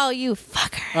universe. Oh, you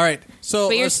fucker. all right, so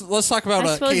But you're- let's talk about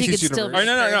I suppose you Casey's could still universe.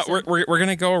 All right, no. Person. We're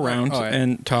gonna go around All right.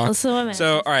 and talk. Let's do it.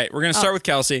 So, all right, we're gonna start with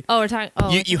Kelsey. Oh, we're talking. Oh,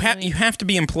 You have to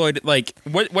be employed. Like,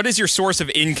 what is your source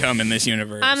of income in this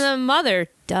universe? I'm the mother.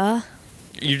 Duh.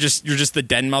 You're just the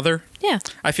den mother. Yeah.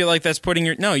 I feel like that's putting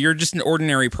you're just an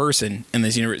ordinary person in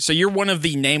this universe. So you're one of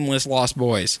the nameless lost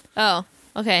boys. Oh,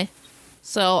 okay.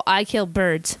 So I kill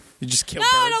birds. You just kill No,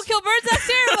 birds. I don't kill birds. That's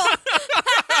terrible.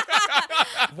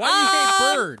 Why do you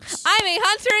hate birds? I'm a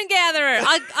hunter and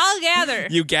gatherer. I'll gather.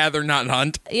 You gather, not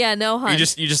hunt. Yeah, no hunt.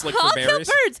 You just look for I'll berries.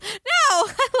 kill birds. No,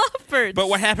 I love birds. But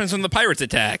what happens when the pirates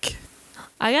attack?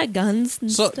 I got guns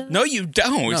and So- stuff. No, you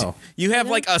don't. No. You have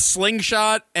like a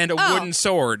slingshot and a Oh. wooden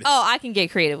sword. Oh, I can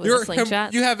get creative with a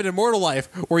slingshot. You have an immortal life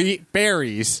where you eat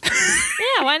berries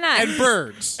Yeah, why not? and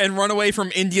birds. And run away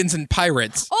from Indians and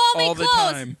pirates Oh, I'll all make the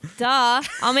clothes. time. Duh.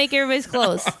 I'll make everybody's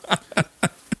clothes.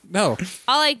 No,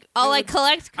 I'll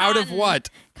collect Out cotton. of what?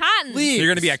 Cotton. leaves. You're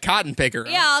going to be a cotton picker.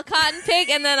 Yeah, I'll cotton pick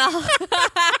and then I'll.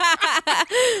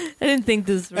 I didn't think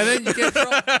this. And then you get in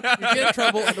trouble. You get in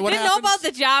trouble. And what I didn't know happens? about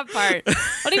the job part.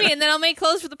 What do you mean? And then I'll make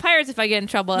clothes for the pirates if I get in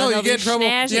trouble. No, and you they'll get in be trouble.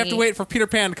 You snazzy. have to wait for Peter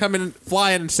Pan to come in,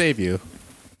 fly in, and save you.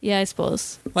 Yeah, I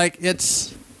suppose. Like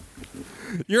it's.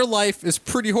 Your life is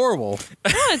pretty horrible.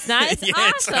 No, it's not. It's Yeah,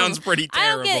 it awesome. sounds pretty I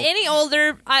don't get terrible. any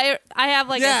older. I have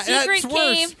like Yeah, a secret that's worse.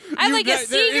 cave. I have You like a got-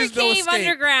 there is secret no cave escape.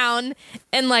 underground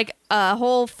and like a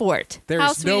whole fort. There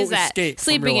How is sweet no is that? escape from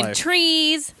Sleeping your in life.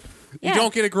 trees. Yeah. You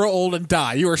don't get to grow old and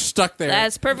die. You are stuck there.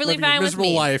 That's perfectly living a fine with miserable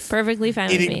me. life, Perfectly fine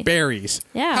with eating me. berries.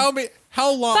 Yeah. How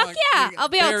long? Fuck yeah! eating I'll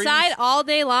be berries? outside all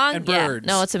day long. and Yeah. birds.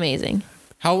 No, it's amazing.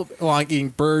 How long eating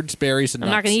birds, berries, and I'm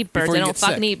nuts? not going to eat birds. before I you don't get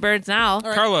fucking sick? eat birds now.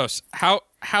 right. Carlos,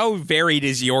 how varied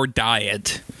is your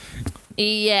diet?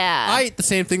 Yeah. I eat the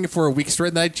same thing for a week straight,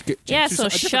 and then I choose so a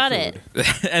different shut it.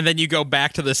 food. And then you go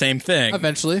back to the same thing.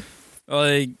 Eventually.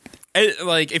 Like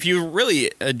if you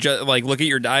really look at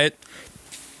your diet,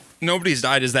 nobody's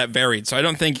diet is that varied. So I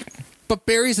don't think. But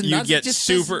berries and You nuts get just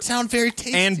super- doesn't sound very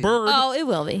tasty. And bird. Oh, it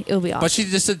will be. It will be awesome. But she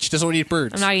just said she doesn't want to eat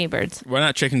birds. I'm not going to eat birds. Why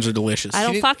not? Chickens are delicious. I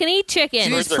don't need- fucking eat She chicken.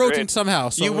 needs Birds are protein great. somehow.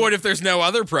 So You would if there's no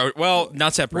other protein. Well,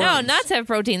 nuts have protein. No, nuts have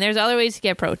protein. There's other ways to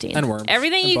get protein. And worms.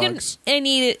 Everything And you bugs. can and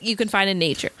eat it, you can find in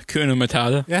nature. Kuna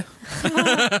Matata. Yeah.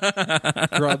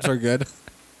 Grubs are good.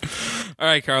 All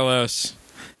right, Carlos.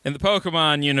 In the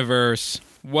Pokemon universe,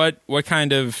 what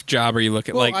kind of job are you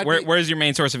looking Well, like? I'd be- Where's your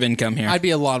main source of income here? I'd be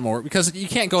a lawnmower because you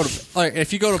can't go to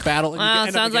if you go to battle. And you Wow, end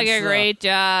up sounds like a against, great a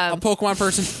job. Pokemon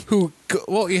person who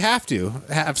you have to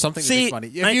have something to See,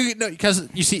 make money. Because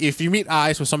you see, if you meet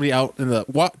eyes with somebody out in the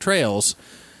trails,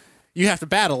 you have to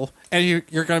battle, and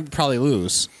you're going to probably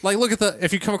lose. Like, look at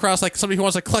if you come across like somebody who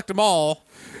wants to collect them all,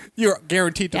 you're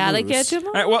guaranteed to Gotta lose. get them all.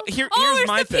 All right, well, here's there's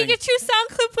my the thing. Pikachu sound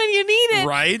clip when you need it.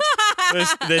 Right?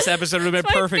 this episode would have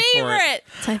been My perfect for it. favorite.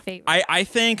 It's my favorite. I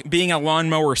think being a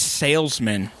lawnmower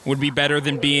salesman would be better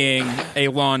than being a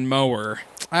lawnmower.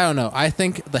 I don't know. I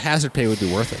think the hazard pay would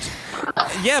be worth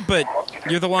it. Yeah, but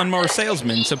you're the lawnmower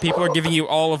salesman, so people are giving you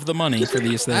all of the money for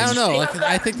these things. I don't know. Like,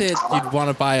 I think that you'd want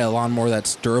to buy a lawnmower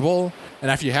that's durable, and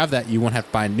after you have that, you won't have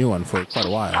to buy a new one for quite a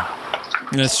while.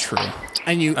 That's true.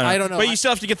 And I don't know. But you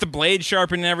still have to get the blade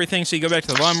sharpened and everything, so you go back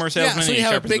to the lawnmower salesman so and you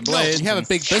have a sharpens big the blades. You have a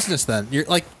big business then. You're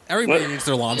like everybody needs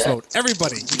their lawns mowed.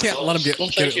 Everybody. You can't let them get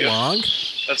thank it you. wrong.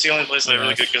 That's the only place I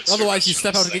really get good service. Otherwise, you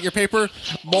step out to get your paper,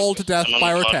 mauled to death I'm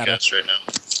by a on the rattata. podcast right now.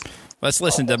 Let's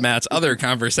listen to Matt's other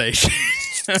conversation.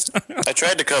 I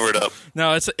tried to cover it up.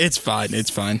 No, it's fine. It's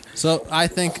fine. So I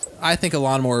think a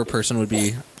lawnmower person would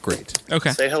be great.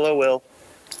 Okay. Say hello, Will.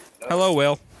 Hello,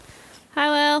 Will. Hi,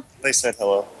 Will. They said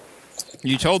hello.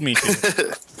 You told me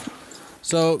to.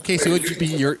 So Casey,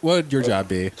 what would your job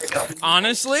be?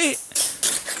 Honestly,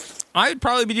 I'd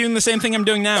probably be doing the same thing I'm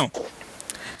doing now.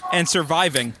 And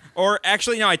surviving. Or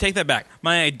actually, no, I take that back.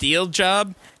 My ideal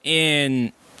job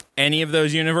in any of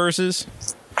those universes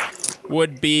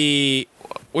would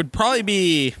probably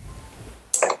be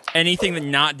anything that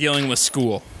not dealing with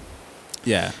school.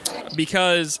 Yeah.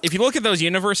 Because if you look at those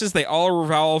universes, they all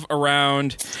revolve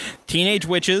around teenage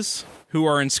witches who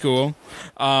are in school,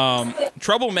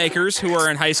 troublemakers who are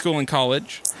in high school and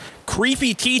college,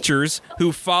 creepy teachers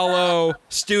who follow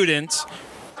students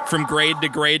from grade to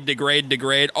grade to grade to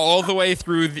grade all the way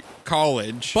through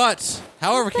college. But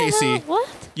however, What the hell? Casey,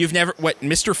 What? You've never... What?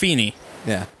 Mr. Feeney.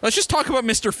 yeah. Let's just talk about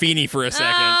Mr. Feeney for a second.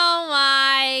 Oh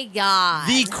my god.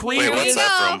 The Wait, creepiest... what's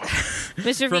that from?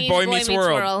 Mr. From Bean's Boy Meets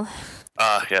World.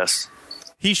 Yes.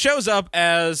 He shows up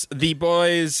as the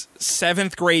boy's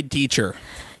 7th grade teacher.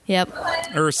 Yep.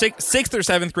 Or 6th or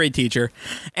 7th grade teacher.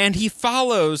 And he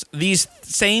follows these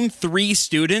same 3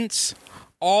 students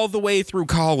all the way through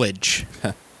college.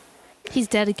 He's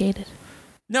dedicated.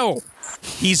 No,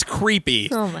 he's creepy.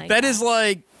 Oh my That God. is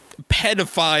like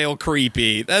pedophile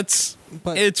creepy.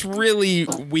 It's really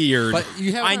weird. But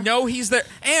you have I know he's there,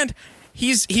 and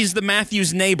he's the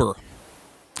Matthews neighbor.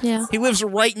 Yeah. He lives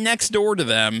right next door to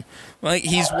them. Like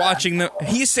he's watching them.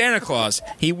 He's Santa Claus.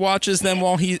 He watches them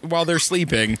while they're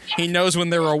sleeping. He knows when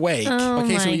they're awake. Oh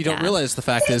Okay, so my what you don't God. realize the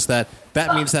fact is that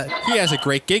means that he has a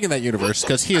great gig in that universe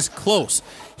because he is close.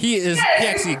 He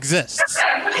actually exists.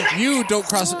 If you don't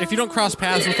cross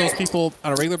paths with those people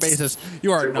on a regular basis,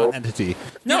 you are a non-entity.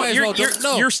 No, You might as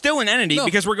well you're still an entity No.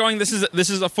 because we're going. This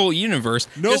is a full universe.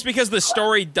 Nope. Just because the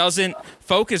story doesn't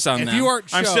focus on If them, you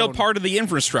aren't I'm still shown- part of the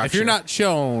infrastructure. If you're not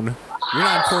shown, you're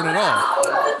not important at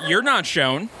all. You're not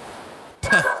shown.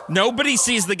 Nobody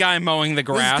sees the guy mowing the This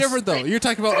grass. is different, though. You're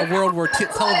talking about a world where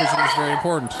television is very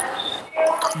important.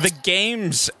 The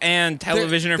games and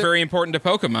television are they're- very important to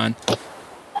Pokemon,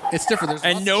 It's different. There's lots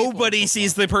and of people nobody in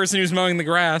sees the person who's mowing the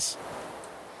grass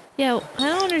Yeah, I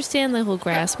don't understand the whole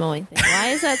grass mowing thing. Why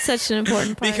is that such an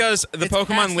important part? because the It's Pokemon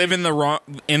passive. live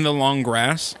in the long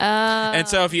grass, and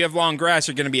so if you have long grass,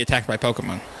 you're going to be attacked by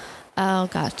Pokemon. Oh,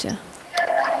 gotcha.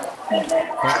 But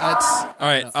that's All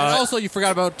right. and also, you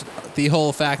forgot about the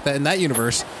whole fact that in that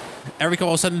universe, every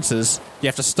couple of sentences, you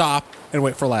have to stop and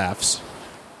wait for laughs.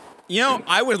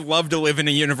 I would love to live in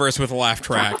a universe with a laugh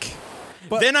track.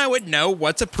 Then I would know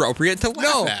what's appropriate to laugh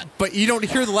No, at. but you don't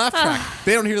hear the laugh track.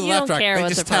 They don't hear the You laugh don't track. care They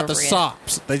what's just have the appropriate.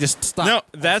 stops. They just stop. No,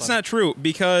 that's not true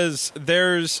because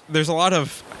there's a lot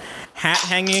of hat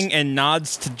hanging and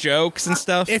nods to jokes and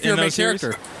stuff. If in you're a main those series.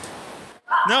 character.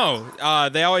 No,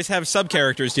 they always have sub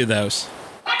characters do those.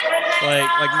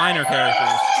 like minor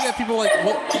characters. Yeah, people like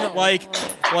what?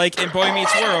 Like in Boy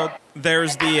Meets World,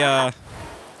 there's the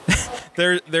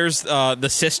there's the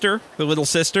sister, the little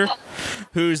sister,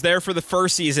 who's there for the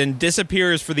first season,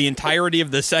 disappears for the entirety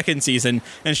of the second season,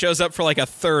 and shows up for like a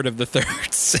third of the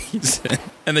third season,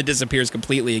 and then disappears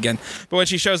completely again. But when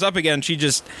she shows up again,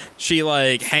 she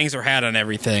like hangs her hat on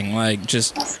everything, like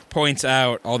just points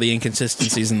out all the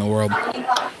inconsistencies in the world.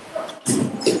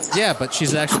 Yeah, but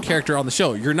she's an actual character on the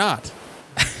show. You're not.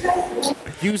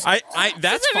 That's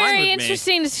That's a fine very with me.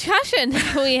 interesting discussion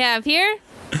we have here.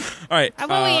 All right, How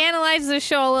about we analyze the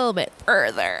show a little bit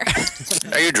further?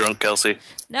 Are you drunk, Kelsey?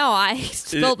 No, I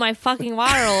spilled my fucking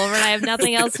water all over and I have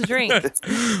nothing else to drink.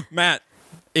 Matt,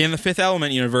 in the Fifth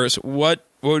Element universe, what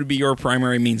would be your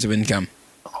primary means of income?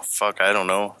 Oh, fuck, I don't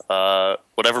know.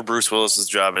 Whatever Bruce Willis's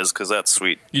job is, because that's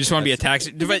sweet. You just want to be a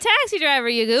taxi. He's a taxi driver,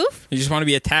 you goof. You just want to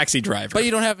be a taxi driver. But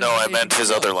you don't have. No, I meant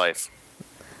his other life.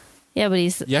 Yeah, but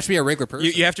he's... You have to be a regular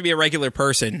person. You have to be a regular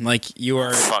person. Like you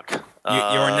are. Fuck. You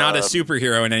are not a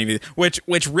superhero in any of these,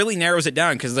 which really narrows it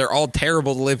down because they're all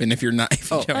terrible to live in if you don't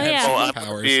have yeah. I'm superpowers.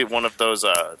 going to be one of those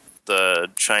the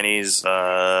Chinese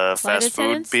fast food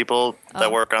attendants? people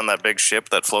that work on that big ship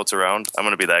that floats around. I'm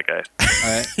going to be that guy.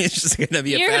 All right. He's just going to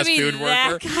be You're a gonna fast be food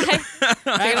that worker.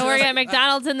 guy. You're gonna work at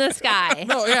McDonald's in the sky.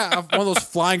 No, yeah, one of those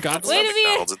flying gods. Way to be!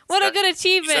 McDonald's. What a good He's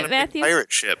in achievement, a Matthew. big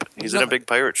pirate ship. He's in a big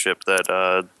pirate ship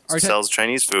that sells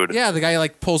Chinese food. Yeah, the guy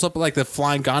like pulls up like the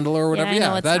flying gondola or whatever. I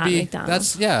know it's that'd not be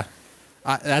McDonald's.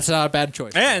 that's not a bad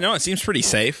choice. Yeah, no, it seems pretty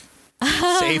safe.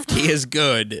 Safety is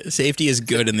good. Safety is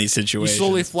good in these You situations.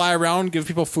 slowly fly around, give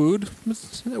people food.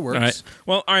 It works. All right.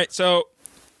 Well, all right. So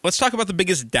let's talk about the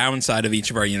biggest downside of each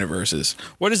of our universes.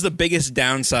 What is the biggest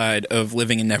downside of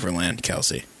living in Neverland,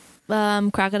 Kelsey?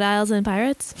 Crocodiles and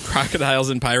pirates. Crocodiles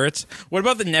and pirates. What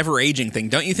about the never aging thing?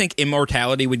 Don't you think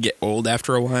immortality would get old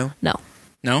after a while? No,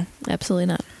 No? absolutely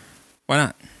not. Why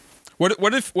not?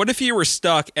 What if you were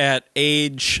stuck at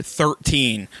age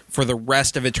 13 for the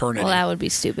rest of eternity? Well, that would be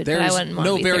stupid. But I There's wouldn't want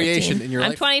no to be variation 13. in your I'm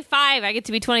life. 25. I get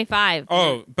to be 25.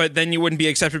 Oh, but then you wouldn't be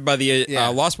accepted by the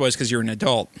Lost Boys because you're an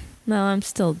adult. No, I'm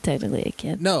still technically a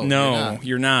kid. No, No,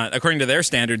 you're not. According to their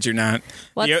standards, you're not.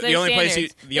 What's the, their the only standards? place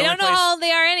you, the they only don't know place, how old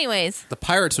they are, anyways. the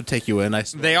pirates would take you in.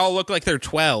 They all look like they're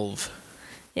 12.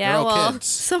 Yeah, They're all well, kids.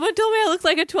 someone told me I looked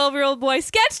like a 12-year-old boy.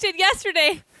 Sketched it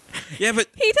yesterday. Yeah, but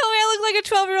He told me I looked like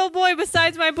a 12-year-old boy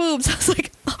besides my boobs. I was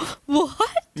like,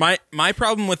 what? my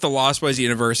problem with the Lost Boys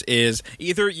universe is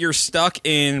either you're stuck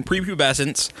in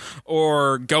prepubescence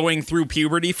or going through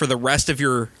puberty for the rest of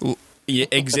your That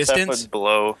existence, would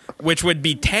blow. which would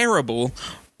be terrible,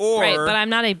 or Right, but I'm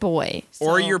not a boy.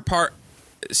 or so- you're part.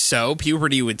 So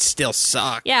puberty would still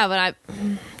suck. Yeah, but I...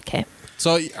 Okay.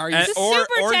 So are you? And- This is Or-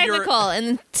 super or you're- technical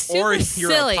and super Or you're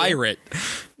silly. a pirate.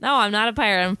 No, I'm not a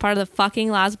pirate. I'm part of the fucking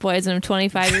Lost Boys, and I'm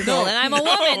 25 years old, and I'm a No.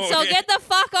 woman. So get the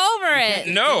fuck over it.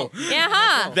 No, Yeah,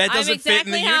 huh? that doesn't I'm exactly fit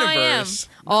in the how universe.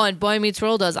 I am. Oh, and Boy Meets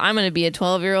World does. I'm going to be a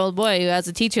 12-year-old boy who has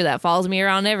a teacher that follows me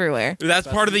around everywhere. That's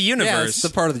part of the yeah, universe. it's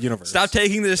the part of the universe. Stop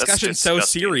taking the That's discussion so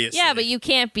disgusting. serious. Yeah, but you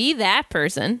can't be that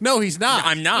person. No, he's not.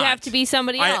 I'm not. You have to be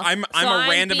somebody else. I'm So a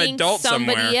random being adult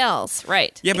somebody somewhere. else,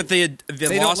 right? Yeah, but the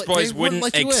don't Lost let- Boys they wouldn't wouldn't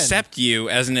let you in. accept you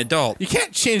as an adult. You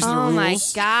can't change the Oh rules. my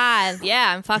god!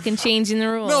 Yeah, I'm fucking changing the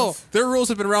rules. No, their rules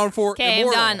have been around for Okay, I'm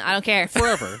immortal, done. I don't care.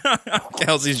 forever.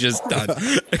 Kelsey's just done.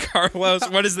 Carlos,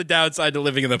 what is the downside to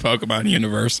living in the Pokemon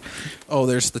universe? Oh,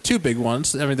 there's the two big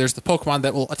ones. I mean, there's the Pokemon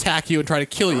that will attack you and try to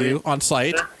kill you on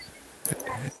sight.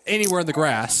 Anywhere in the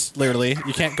grass, literally.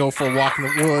 You can't go for a walk in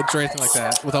the woods or anything like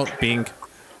that without being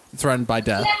threatened by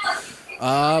death.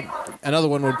 Another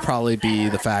one would probably be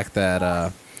the fact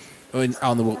that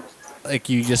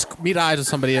you just meet eyes with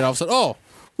somebody and all of a sudden, oh,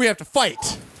 we have to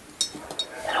fight.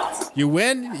 You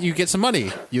win, you get some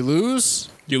money. You lose,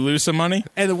 You lose some money,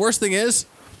 and the worst thing is,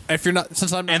 if you're not,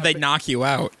 since I'm not and they knock you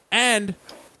out. and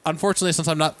unfortunately, since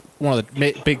I'm not one of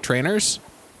the big trainers,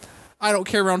 I don't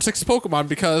carry around 6 Pokemon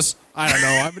because I don't know.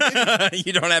 I'm an idiot.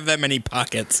 You don't have that many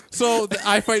pockets. So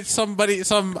I fight somebody.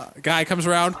 Some guy comes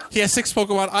around. He has 6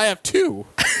 Pokemon. I have 2.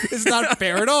 It's not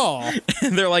fair at all.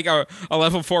 They're like a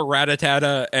level 4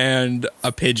 Rattata and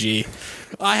a Pidgey.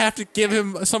 I have to give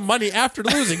him some money after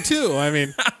losing too. I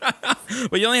mean,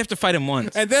 But you only have to fight him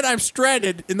once. and then I'm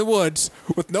stranded in the woods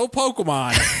with no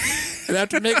Pokemon, and I have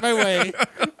to make my way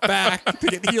back to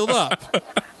get healed up.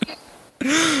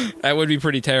 That would be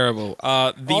pretty terrible.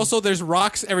 Also, there's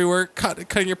rocks everywhere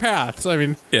cutting your path. So I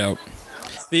mean, Yeah.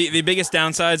 The biggest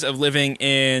downsides of living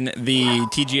in the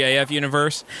TGAF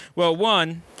universe, well,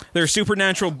 one, they're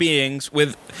supernatural beings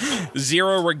with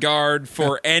zero regard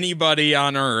for anybody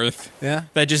on Earth yeah.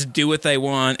 that just do what they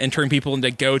want and turn people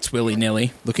into goats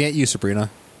willy-nilly. Looking at you, Sabrina.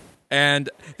 And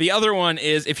the other one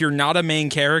is if you're not a main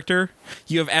character,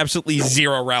 you have absolutely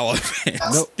zero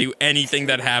relevance to anything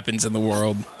that happens in the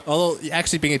world. Although,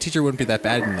 actually, being a teacher wouldn't be that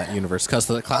bad in that universe because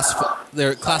their class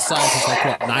size is like,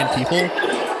 what, 9 people?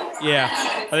 Yeah.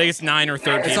 I think it's 9 or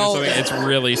 13 It's or all- something. It's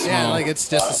really small. Yeah, like it's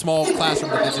just a small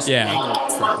classroom, but they just Yeah. angled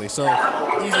correctly. So,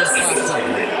 easiest class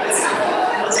ever.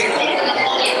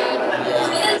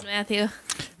 Matthew.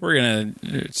 We're going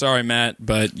to... Sorry, Matt,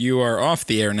 but you are off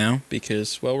the air now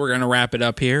because, well, we're going to wrap it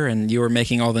up here, and you are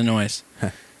making all the noise.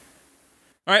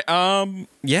 All right,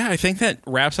 yeah, I think that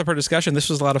wraps up our discussion. This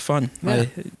was a lot of fun. Yeah.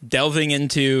 Delving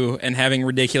into and having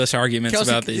ridiculous arguments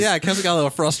about these. Yeah, Kelsey got a little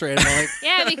frustrated. I'm like,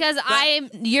 Yeah, because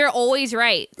you're always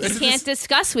right. I This is can't just-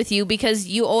 discuss with you because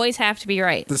you always have to be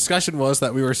right. the discussion was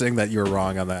that we were saying that you were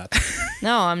wrong on that.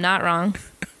 No, I'm not wrong.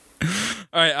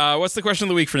 All right, what's the question of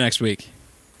the week for next week?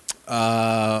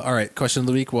 All right, question of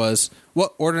the week was,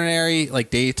 what ordinary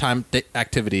daytime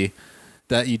activity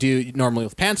that you do normally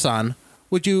with pants on,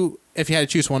 would you, if you had to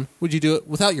choose one, would you do it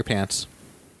without your pants?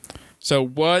 So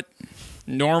what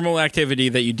normal activity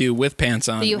that you do with pants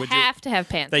on But you would have to have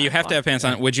pants that on you have to have pants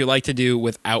on would you like to do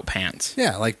without pants?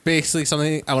 Yeah, like basically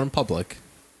something out in public.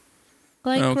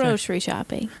 Like Okay. grocery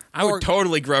shopping. I would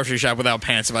totally grocery shop without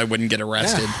pants if I wouldn't get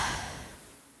arrested.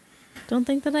 Don't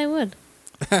think that I would.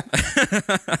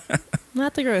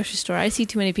 Not the grocery store. I see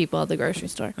too many people at the grocery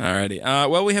store. Alrighty.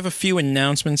 Well, we have a few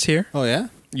announcements here. Oh, yeah?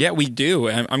 Yeah, we do.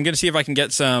 I'm going to see if I can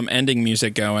get some ending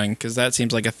music going because that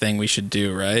seems like a thing we should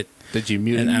do, right? Did you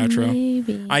mute An it? outro.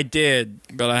 Maybe. I did,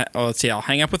 but let's see. I'll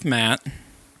hang up with Matt.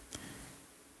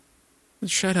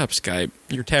 Shut up, Skype.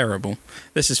 You're terrible.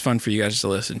 This is fun for you guys to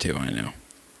listen to, I know.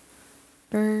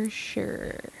 For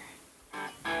sure.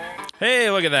 Hey,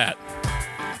 look at that.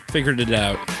 Figured it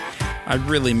out. I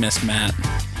really miss Matt.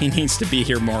 He needs to be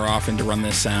here more often to run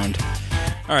this sound.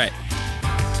 All right.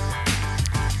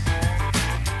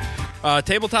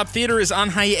 Tabletop Theater is on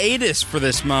hiatus for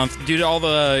this month due to all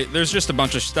the... There's just a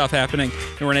bunch of stuff happening.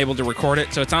 We weren't able to record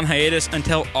it, so it's on hiatus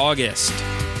until August.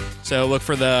 So look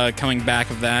for the coming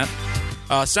back of that.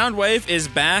 Soundwave is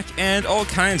back and all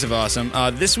kinds of awesome.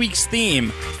 This week's theme,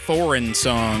 foreign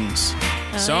songs.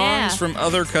 Songs yeah. from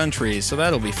other countries, so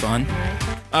that'll be fun.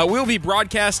 We'll be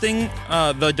broadcasting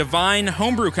the Divine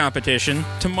Homebrew Competition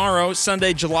tomorrow,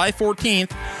 Sunday, July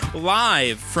 14th,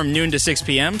 live from noon to 6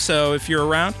 p.m. So if you're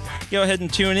around, go ahead and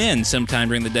tune in sometime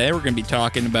during the day. We're going to be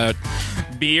talking about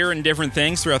beer and different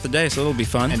things throughout the day, so it'll be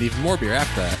fun. And even more beer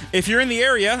after that. If you're in the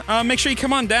area, make sure you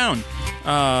come on down.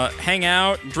 Hang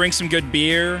out, drink some good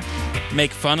beer,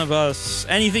 make fun of us.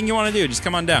 Anything you want to do, just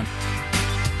come on down.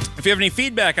 If you have any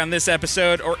feedback on this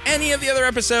episode or any of the other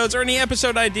episodes or any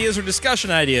episode ideas or discussion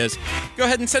ideas, go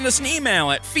ahead and send us an email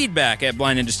at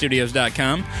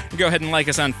feedback@blindninjastudios.com. Go ahead and like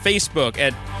us on Facebook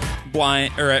at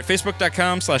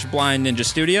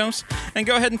facebook.com/blindninjastudios. And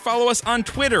go ahead and follow us on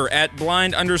Twitter at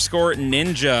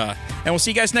blind_ninja. And we'll see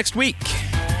you guys next week.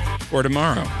 Or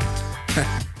tomorrow.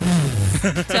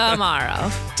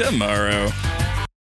 Tomorrow. Tomorrow.